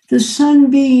 The son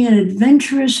being an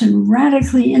adventurous and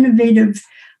radically innovative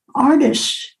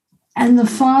artist, and the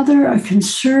father a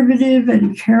conservative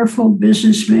and careful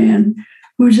businessman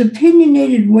whose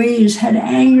opinionated ways had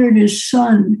angered his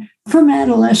son from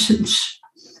adolescence.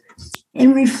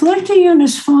 In reflecting on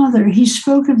his father, he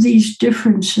spoke of these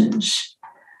differences.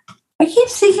 I keep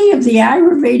thinking of the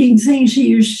aggravating things he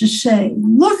used to say.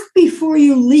 Look before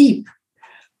you leap.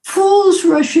 Fools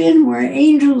rush in where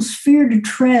angels fear to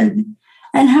tread,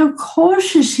 and how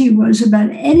cautious he was about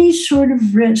any sort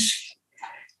of risk.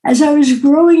 As I was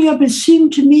growing up, it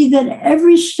seemed to me that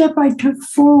every step I took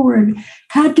forward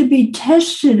had to be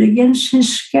tested against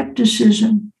his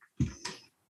skepticism.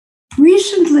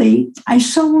 Recently, I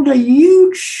sold a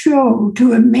huge show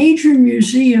to a major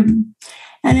museum,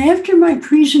 and after my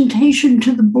presentation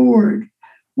to the board,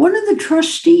 one of the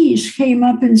trustees came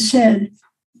up and said,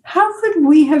 "How could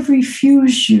we have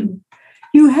refused you?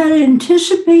 You had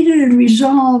anticipated and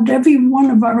resolved every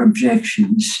one of our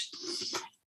objections.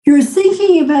 Your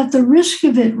thinking about the risk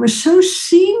of it was so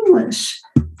seamless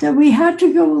that we had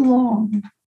to go along."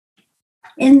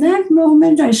 In that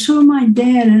moment, I saw my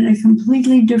dad in a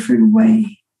completely different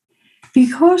way.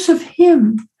 Because of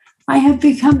him, I have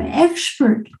become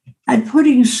expert at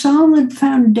putting solid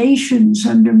foundations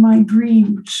under my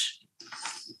dreams.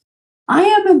 I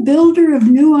am a builder of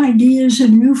new ideas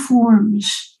and new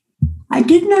forms. I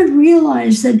did not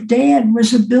realize that Dad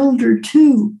was a builder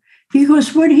too,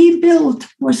 because what he built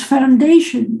was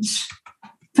foundations,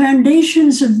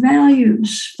 foundations of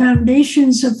values,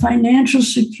 foundations of financial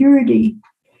security.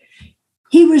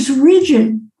 He was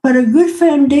rigid, but a good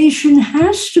foundation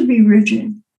has to be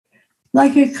rigid.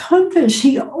 Like a compass,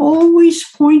 he always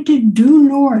pointed due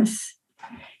north.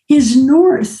 His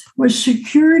north was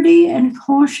security and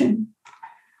caution.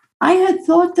 I had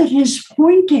thought that his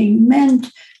pointing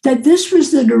meant that this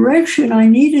was the direction I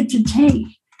needed to take,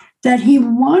 that he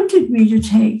wanted me to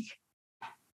take.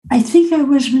 I think I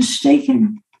was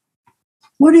mistaken.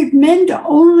 What it meant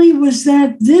only was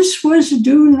that this was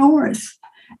due north,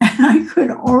 and I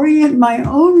could orient my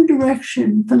own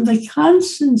direction from the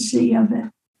constancy of it.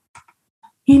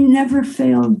 He never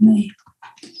failed me.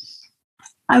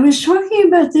 I was talking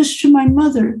about this to my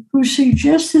mother, who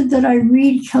suggested that I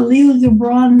read Khalil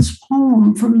Gibran's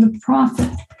poem from the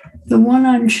Prophet, the one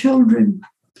on children.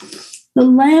 The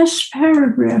last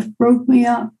paragraph broke me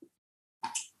up.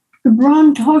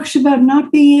 Gibran talks about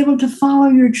not being able to follow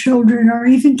your children or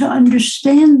even to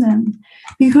understand them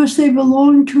because they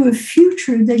belong to a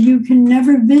future that you can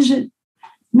never visit,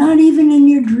 not even in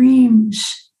your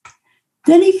dreams.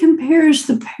 Then he compares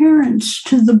the parents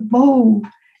to the bow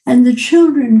and the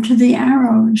children to the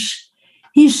arrows.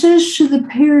 He says to the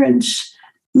parents,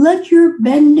 "Let your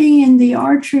bending in the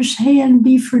archer's hand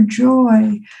be for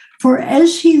joy, for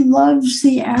as he loves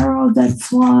the arrow that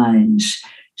flies,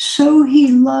 so he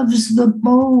loves the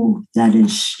bow that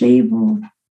is stable."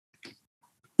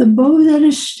 The bow that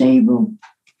is stable.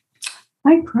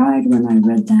 I cried when I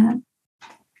read that.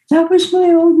 That was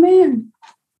my old man.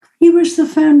 He was the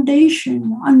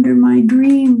foundation under my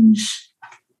dreams.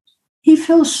 He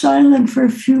fell silent for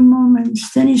a few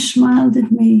moments. Then he smiled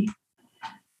at me.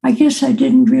 I guess I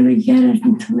didn't really get it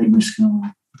until he was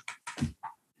gone.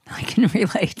 I can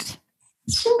relate.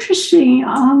 It's interesting.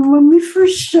 When we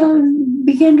first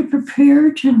began to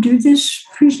prepare to do this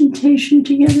presentation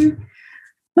together,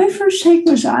 my first take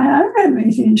was, I don't have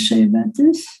anything to say about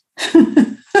this.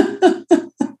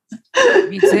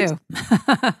 Me too.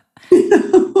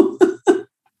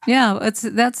 Yeah,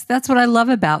 that's what I love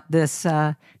about this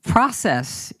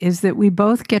process, is that we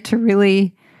both get to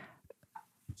really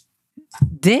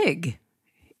dig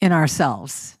in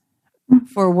ourselves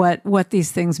for what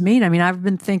these things mean. I mean, I've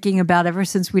been thinking about, ever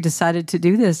since we decided to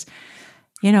do this,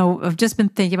 I've just been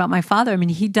thinking about my father. I mean,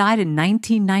 he died in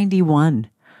 1991,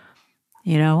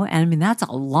 and I mean, that's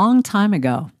a long time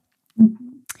ago.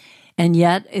 And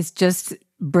yet it's just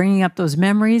bringing up those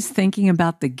memories, thinking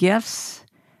about the gifts,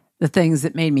 the things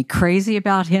that made me crazy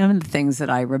about him, the things that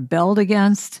I rebelled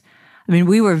against. I mean,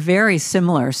 we were very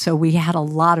similar, so we had a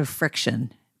lot of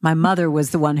friction. My mother was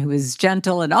the one who was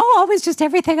gentle and, always just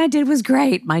everything I did was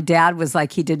great. My dad was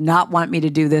like, he did not want me to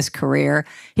do this career.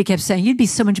 He kept saying, "You'd be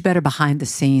so much better behind the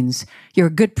scenes. You're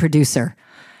a good producer."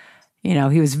 He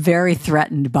was very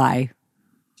threatened by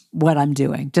what I'm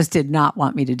doing, just did not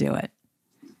want me to do it.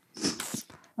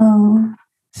 Oh.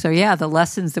 So yeah, the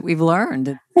lessons that we've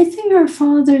learned. I think our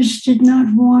fathers did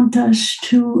not want us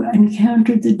to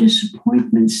encounter the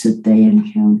disappointments that they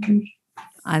encountered.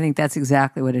 I think that's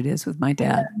exactly what it is with my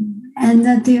dad. And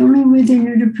that the only way they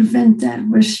knew to prevent that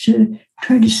was to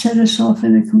try to set us off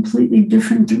in a completely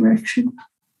different direction.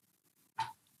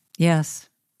 Yes.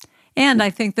 And I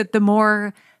think that the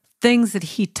more things that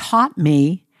he taught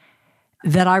me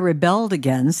that I rebelled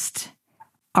against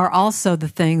are also the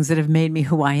things that have made me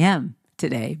who I am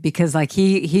today. Because like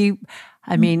he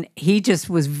just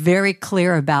was very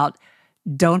clear about,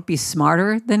 don't be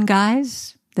smarter than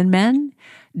guys, than men.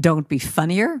 Don't be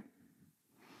funnier.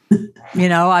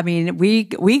 I mean,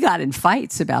 we got in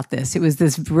fights about this. It was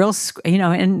this real,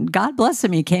 and God bless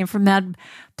him. He came from that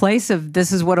place of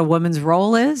this is what a woman's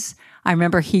role is. I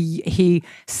remember he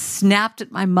snapped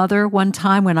at my mother one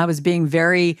time when I was being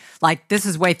very like, this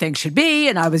is the way things should be.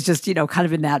 And I was just, kind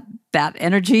of in that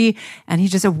energy. And he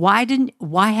just said, why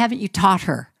haven't you taught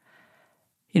her?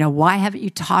 Why haven't you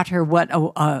taught her what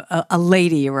a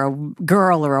lady or a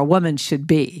girl or a woman should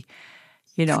be?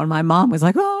 And my mom was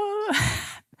like, oh.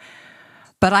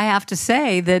 But I have to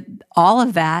say that all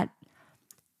of that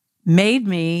made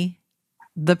me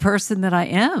the person that I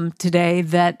am today,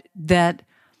 that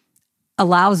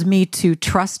allows me to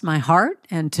trust my heart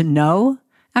and to know.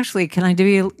 Actually, can I give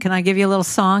you a little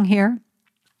song here?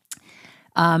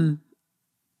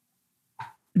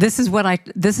 This is what I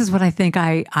think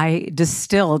I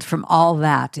distilled from all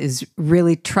that, is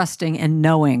really trusting and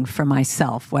knowing for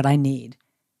myself what I need.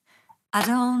 I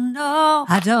don't know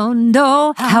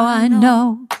how I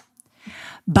know,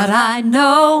 but I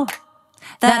know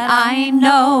that I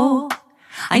know.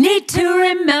 I need to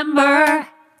remember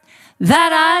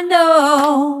that I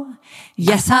know.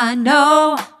 Yes, I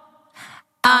know.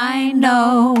 I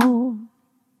know.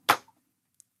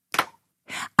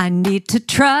 I need to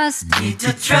trust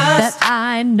that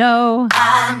I know.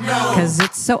 'Cause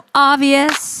it's so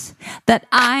obvious that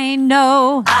I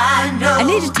know. I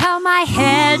need to tell my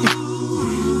head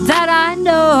that I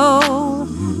know,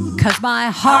 'cause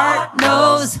my heart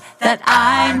knows that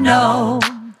I know.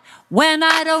 When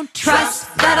I don't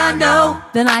trust that I know,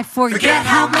 then I forget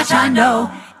how much I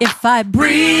know. If I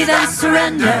breathe and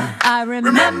surrender, I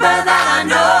remember that I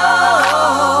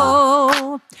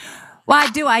know. Why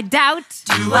do I doubt?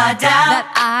 That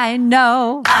I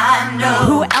know?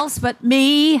 Who else but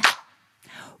me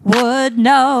would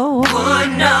know?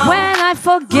 When I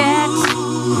forget,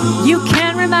 you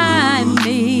can remind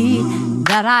me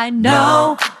that I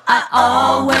know, I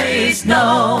always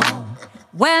know.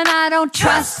 When I don't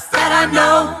trust that I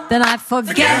know, then I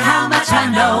forget how much I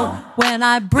know. When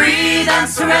I breathe and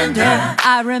surrender,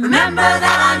 I remember that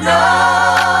I know.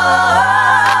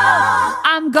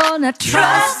 I'm gonna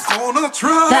trust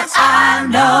that I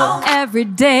know. Every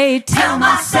day tell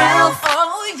myself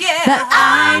that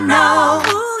I know.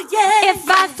 If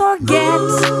I forget,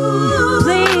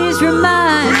 please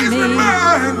remind me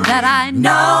that I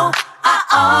know, I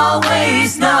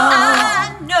always know.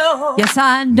 Yes,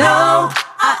 I know,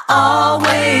 I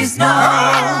always know.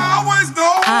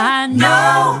 I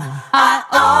know, I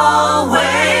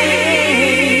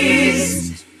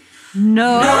always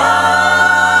know.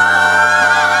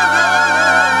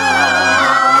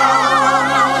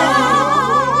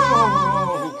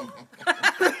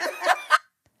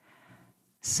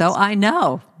 So I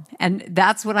know. And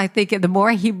that's what I think. The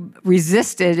more he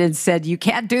resisted and said, you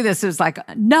can't do this, it was like,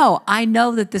 no, I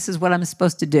know that this is what I'm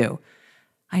supposed to do.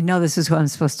 I know this is who I'm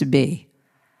supposed to be.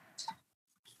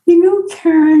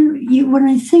 Karen, when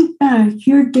I think back,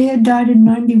 your dad died in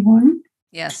 91.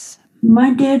 Yes.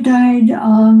 My dad died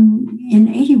in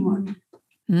 81,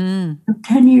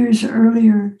 10 years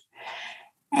earlier.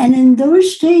 And in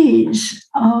those days,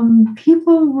 women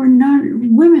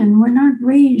were not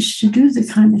raised to do the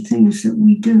kind of things that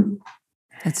we do.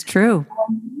 That's true.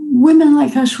 Women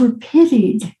like us were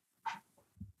pitied.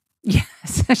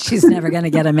 Yes, she's never going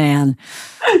to get a man.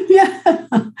 Yeah,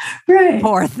 right.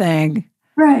 Poor thing.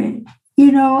 Right.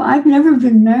 I've never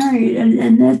been married,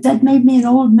 and that made me an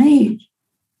old maid.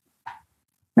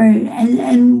 Right.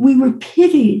 And we were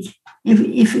pitied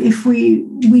if we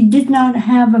did not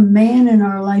have a man in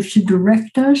our life to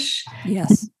direct us,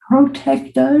 yes,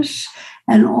 protect us,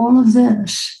 and all of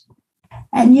this.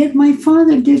 And yet my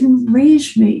father didn't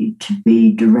raise me to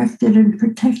be directed and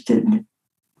protected.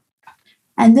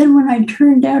 And then when I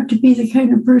turned out to be the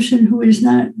kind of person who is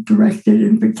not directed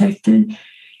and protected,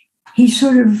 he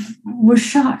sort of was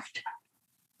shocked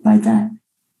by that.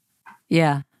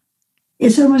 Yeah.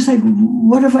 It's almost like,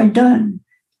 what have I done?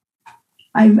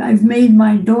 I've made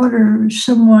my daughter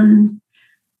someone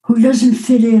who doesn't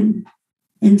fit in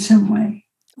some way.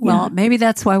 Well, maybe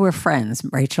that's why we're friends,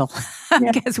 Rachel.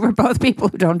 Because we're both people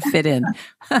who don't fit in.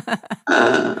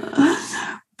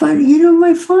 But,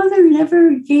 my father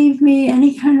never gave me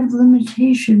any kind of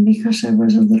limitation because I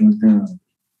was a little girl.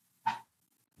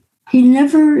 He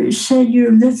never said,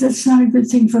 that's not a good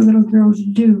thing for a little girl to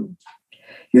do.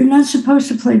 You're not supposed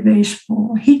to play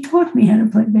baseball. He taught me how to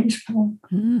play baseball.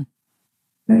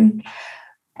 Right?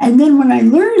 And then when I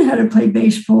learned how to play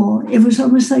baseball, it was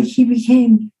almost like he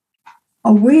became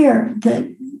aware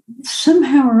that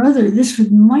somehow or other this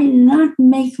might not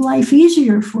make life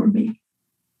easier for me.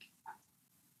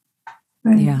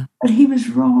 Right? Yeah. But he was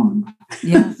wrong.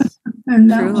 Yes,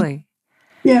 And truly.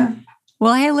 Yeah.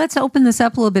 Well, hey, let's open this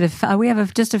up a little bit. If we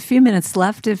have just a few minutes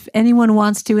left, if anyone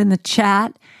wants to in the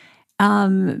chat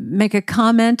make a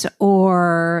comment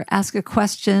or ask a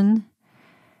question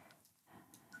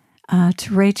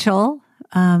to Rachel.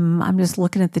 I'm just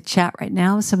looking at the chat right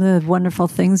now. Some of the wonderful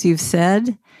things you've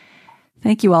said.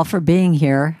 Thank you all for being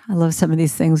here. I love some of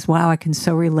these things. Wow, I can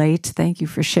so relate. Thank you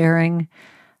for sharing.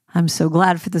 I'm so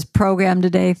glad for this program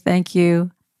today. Thank you.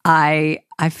 I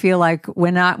feel like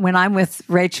when I'm with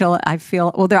Rachel, I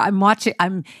feel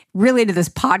I'm really into this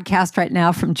podcast right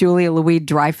now from Julia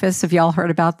Louis-Dreyfus. Have y'all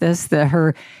heard about this?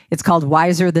 It's called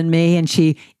Wiser Than Me, and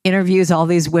she interviews all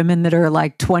these women that are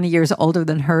like 20 years older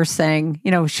than her, saying,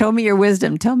 show me your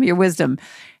wisdom, tell me your wisdom.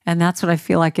 And that's what I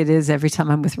feel like it is every time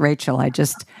I'm with Rachel. I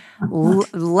just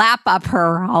lap up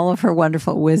all of her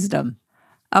wonderful wisdom.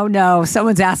 Oh no,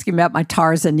 someone's asking about my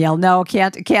Tarzan yell. No,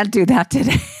 can't do that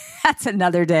today. That's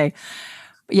another day.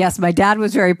 Yes, my dad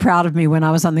was very proud of me when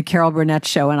I was on the Carol Burnett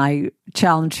show, and I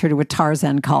challenged her to a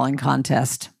Tarzan calling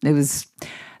contest. That's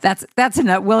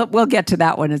enough. We'll get to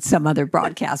that one at some other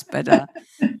broadcast, but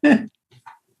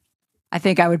I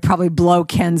think I would probably blow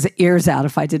Ken's ears out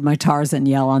if I did my Tarzan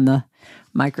yell on the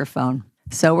microphone.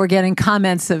 So we're getting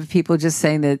comments of people just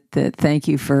saying that thank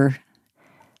you for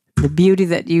the beauty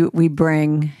that we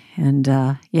bring. And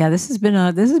this has been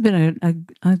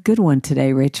a good one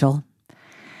today, Rachel.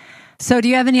 So do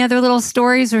you have any other little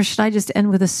stories, or should I just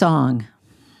end with a song?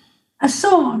 A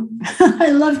song. I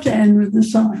love to end with a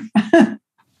song.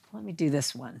 Let me do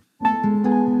this one.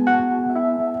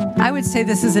 I would say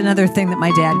this is another thing that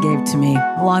my dad gave to me,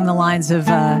 along the lines of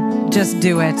just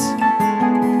do it.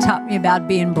 Taught me about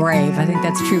being brave. I think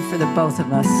that's true for the both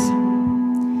of us.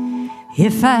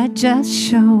 If I just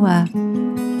show up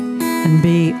and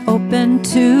be open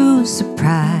to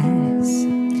surprise,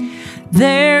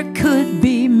 there could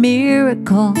be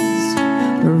miracles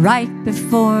right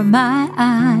before my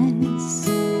eyes.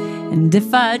 And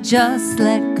if I just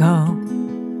let go,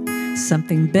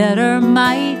 something better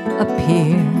might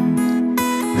appear.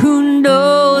 Who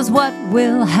knows what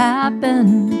will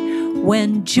happen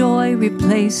when joy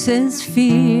replaces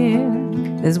fear?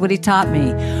 This is what he taught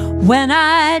me. When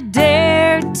I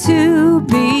dare to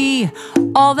be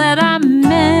all that I'm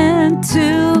meant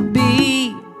to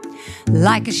be,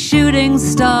 like a shooting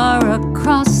star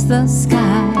across the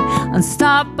sky,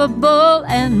 unstoppable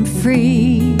and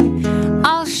free,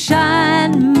 I'll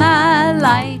shine my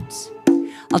light.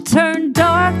 I'll turn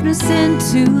darkness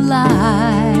into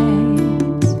light.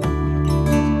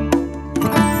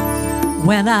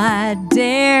 When I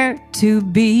dare to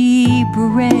be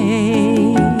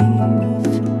brave.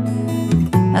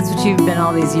 That's what you've been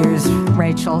all these years,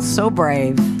 Rachel. So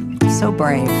brave. So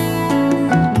brave.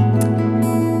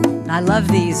 I love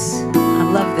these. I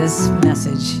love this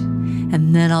message.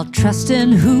 And then I'll trust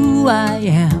in who I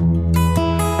am.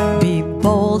 Be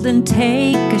bold and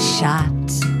take a shot.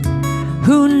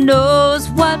 Who knows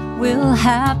what will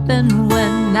happen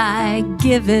when I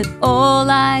give it all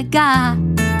I got?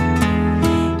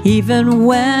 Even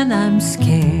when I'm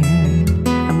scared,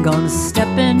 I'm gonna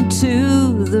step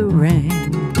into the ring.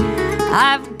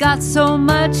 I've got so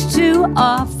much to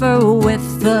offer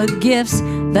with the gifts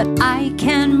that I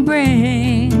can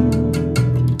bring.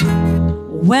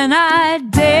 When I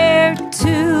dare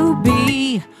to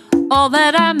be all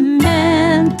that I'm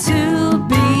meant to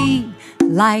be,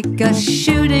 like a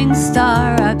shooting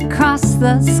star across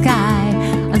the sky,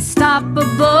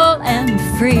 unstoppable and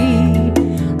free,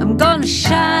 I'm gonna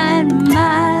shine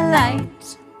my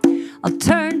light. I'll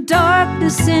turn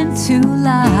darkness into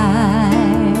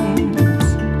light.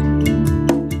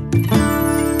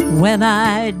 When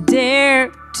I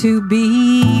dare to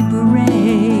be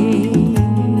brave.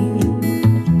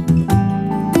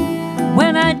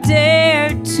 When I dare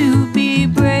to be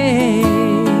brave.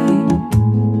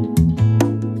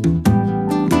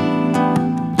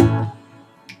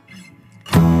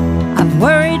 I've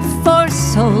worried for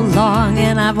so long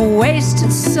and I've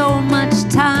wasted so much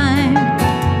time,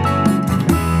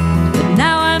 but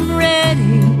now I'm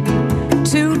ready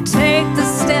to take the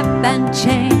step and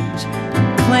change.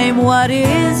 Claim what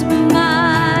is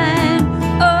mine,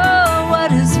 oh,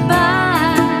 what is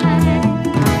mine.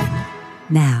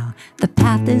 Now the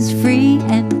path is free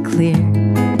and clear,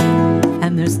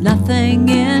 and there's nothing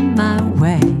in my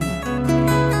way.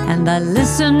 And I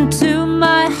listen to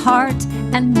my heart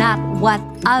and not what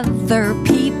other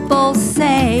people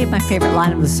say. My favorite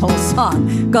line of this whole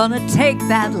song, gonna take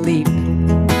that leap.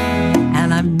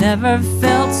 And I've never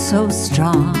felt so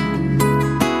strong.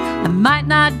 I might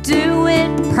not do it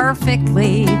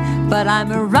perfectly, but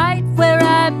I'm right where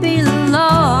I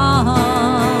belong.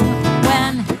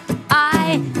 When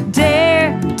I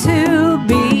dare to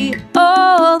be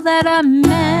that I'm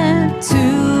meant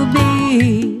to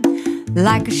be.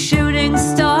 Like a shooting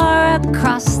star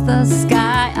across the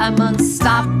sky, I'm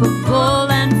unstoppable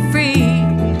and free.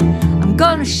 I'm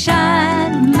gonna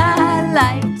shine my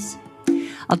light.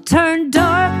 I'll turn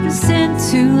darkness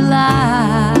into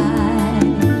light.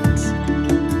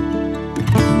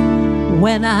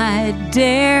 When I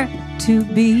dare to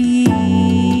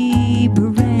be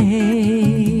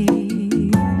brave,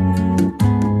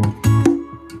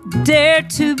 dare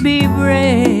to be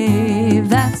brave.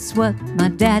 That's what my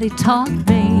daddy taught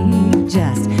me.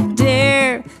 Just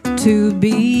dare to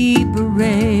be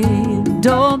brave.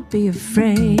 Don't be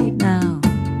afraid now.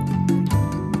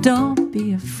 Don't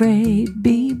be afraid.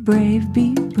 Be brave,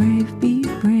 be brave, be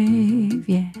brave.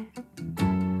 Yeah.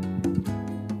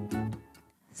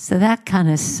 So that kind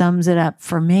of sums it up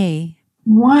for me.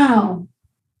 Wow.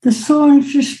 The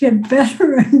songs just get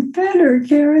better and better,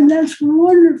 Karen. That's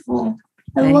wonderful.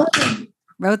 I love it.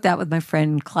 Wrote that with my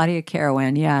friend Claudia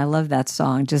Carawan. Yeah, I love that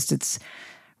song. Just it's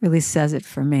really says it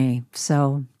for me.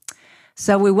 So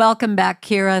we welcome back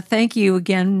Kira. Thank you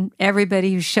again,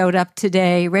 everybody who showed up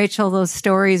today. Rachel, those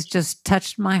stories just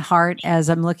touched my heart as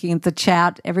I'm looking at the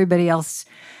chat. Everybody else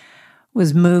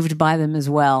was moved by them as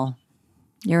well.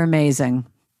 You're amazing.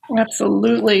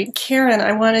 Absolutely. Karen,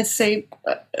 I want to say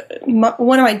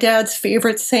one of my dad's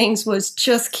favorite sayings was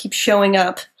just keep showing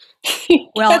up.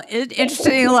 Well,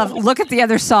 interesting enough, look at the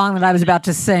other song that I was about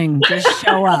to sing. Just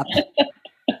show up.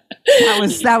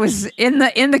 That was in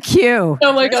the queue.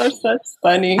 Oh my gosh, that's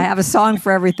funny. I have a song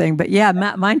for everything, but yeah,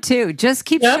 mine too. Just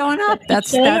keep showing up.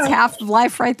 That's half of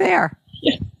life right there.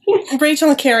 Rachel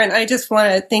and Karen, I just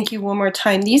want to thank you one more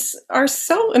time. These are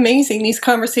so amazing, these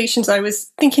conversations. I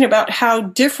was thinking about how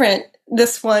different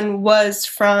this one was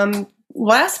from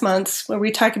last month's where we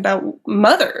talked about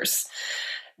mothers.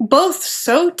 Both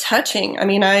so touching. I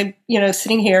mean,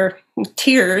 sitting here with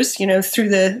tears, through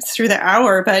the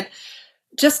hour, but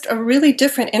just a really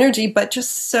different energy, but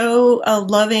just so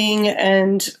loving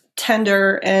and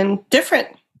tender and different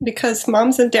because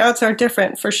moms and dads are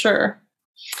different for sure.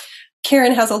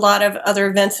 Karen has a lot of other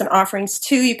events and offerings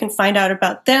too. You can find out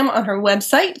about them on her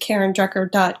website,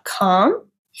 karendrucker.com.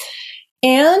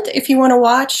 And if you want to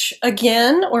watch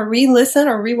again or re-listen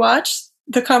or rewatch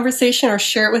the conversation or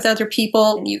share it with other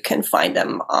people, you can find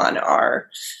them on our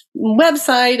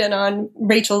website and on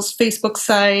Rachel's Facebook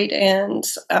site and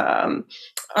on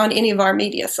any of our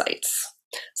media sites.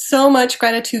 So much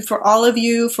gratitude for all of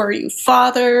you, for you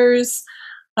fathers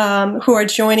who are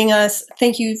joining us.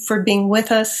 Thank you for being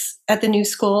with us at the New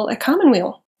School at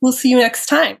Commonweal. We'll see you next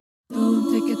time.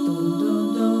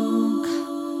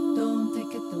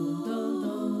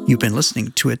 You've been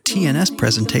listening to a TNS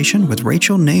presentation with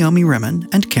Rachel Naomi Remen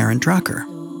and Karen Drucker.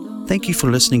 Thank you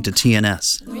for listening to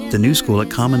TNS, the New School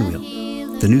at Commonweal.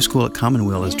 The New School at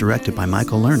Commonweal is directed by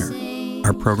Michael Lerner.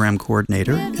 Our program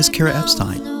coordinator is Kara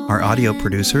Epstein. Our audio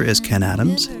producer is Ken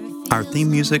Adams. Our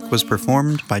theme music was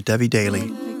performed by Debbie Daly.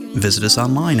 Visit us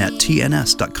online at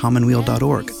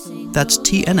tns.commonweal.org. That's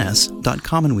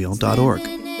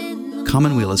tns.commonweal.org.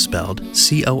 Commonweal is spelled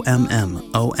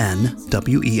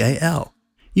COMMONWEAL.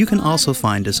 You can also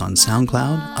find us on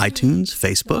SoundCloud, iTunes,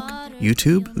 Facebook,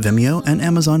 YouTube, Vimeo, and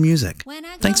Amazon Music.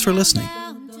 Thanks for listening.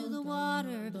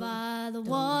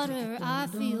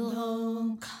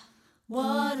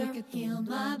 Water heal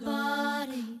my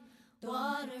body,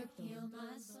 water heal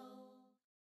my soul.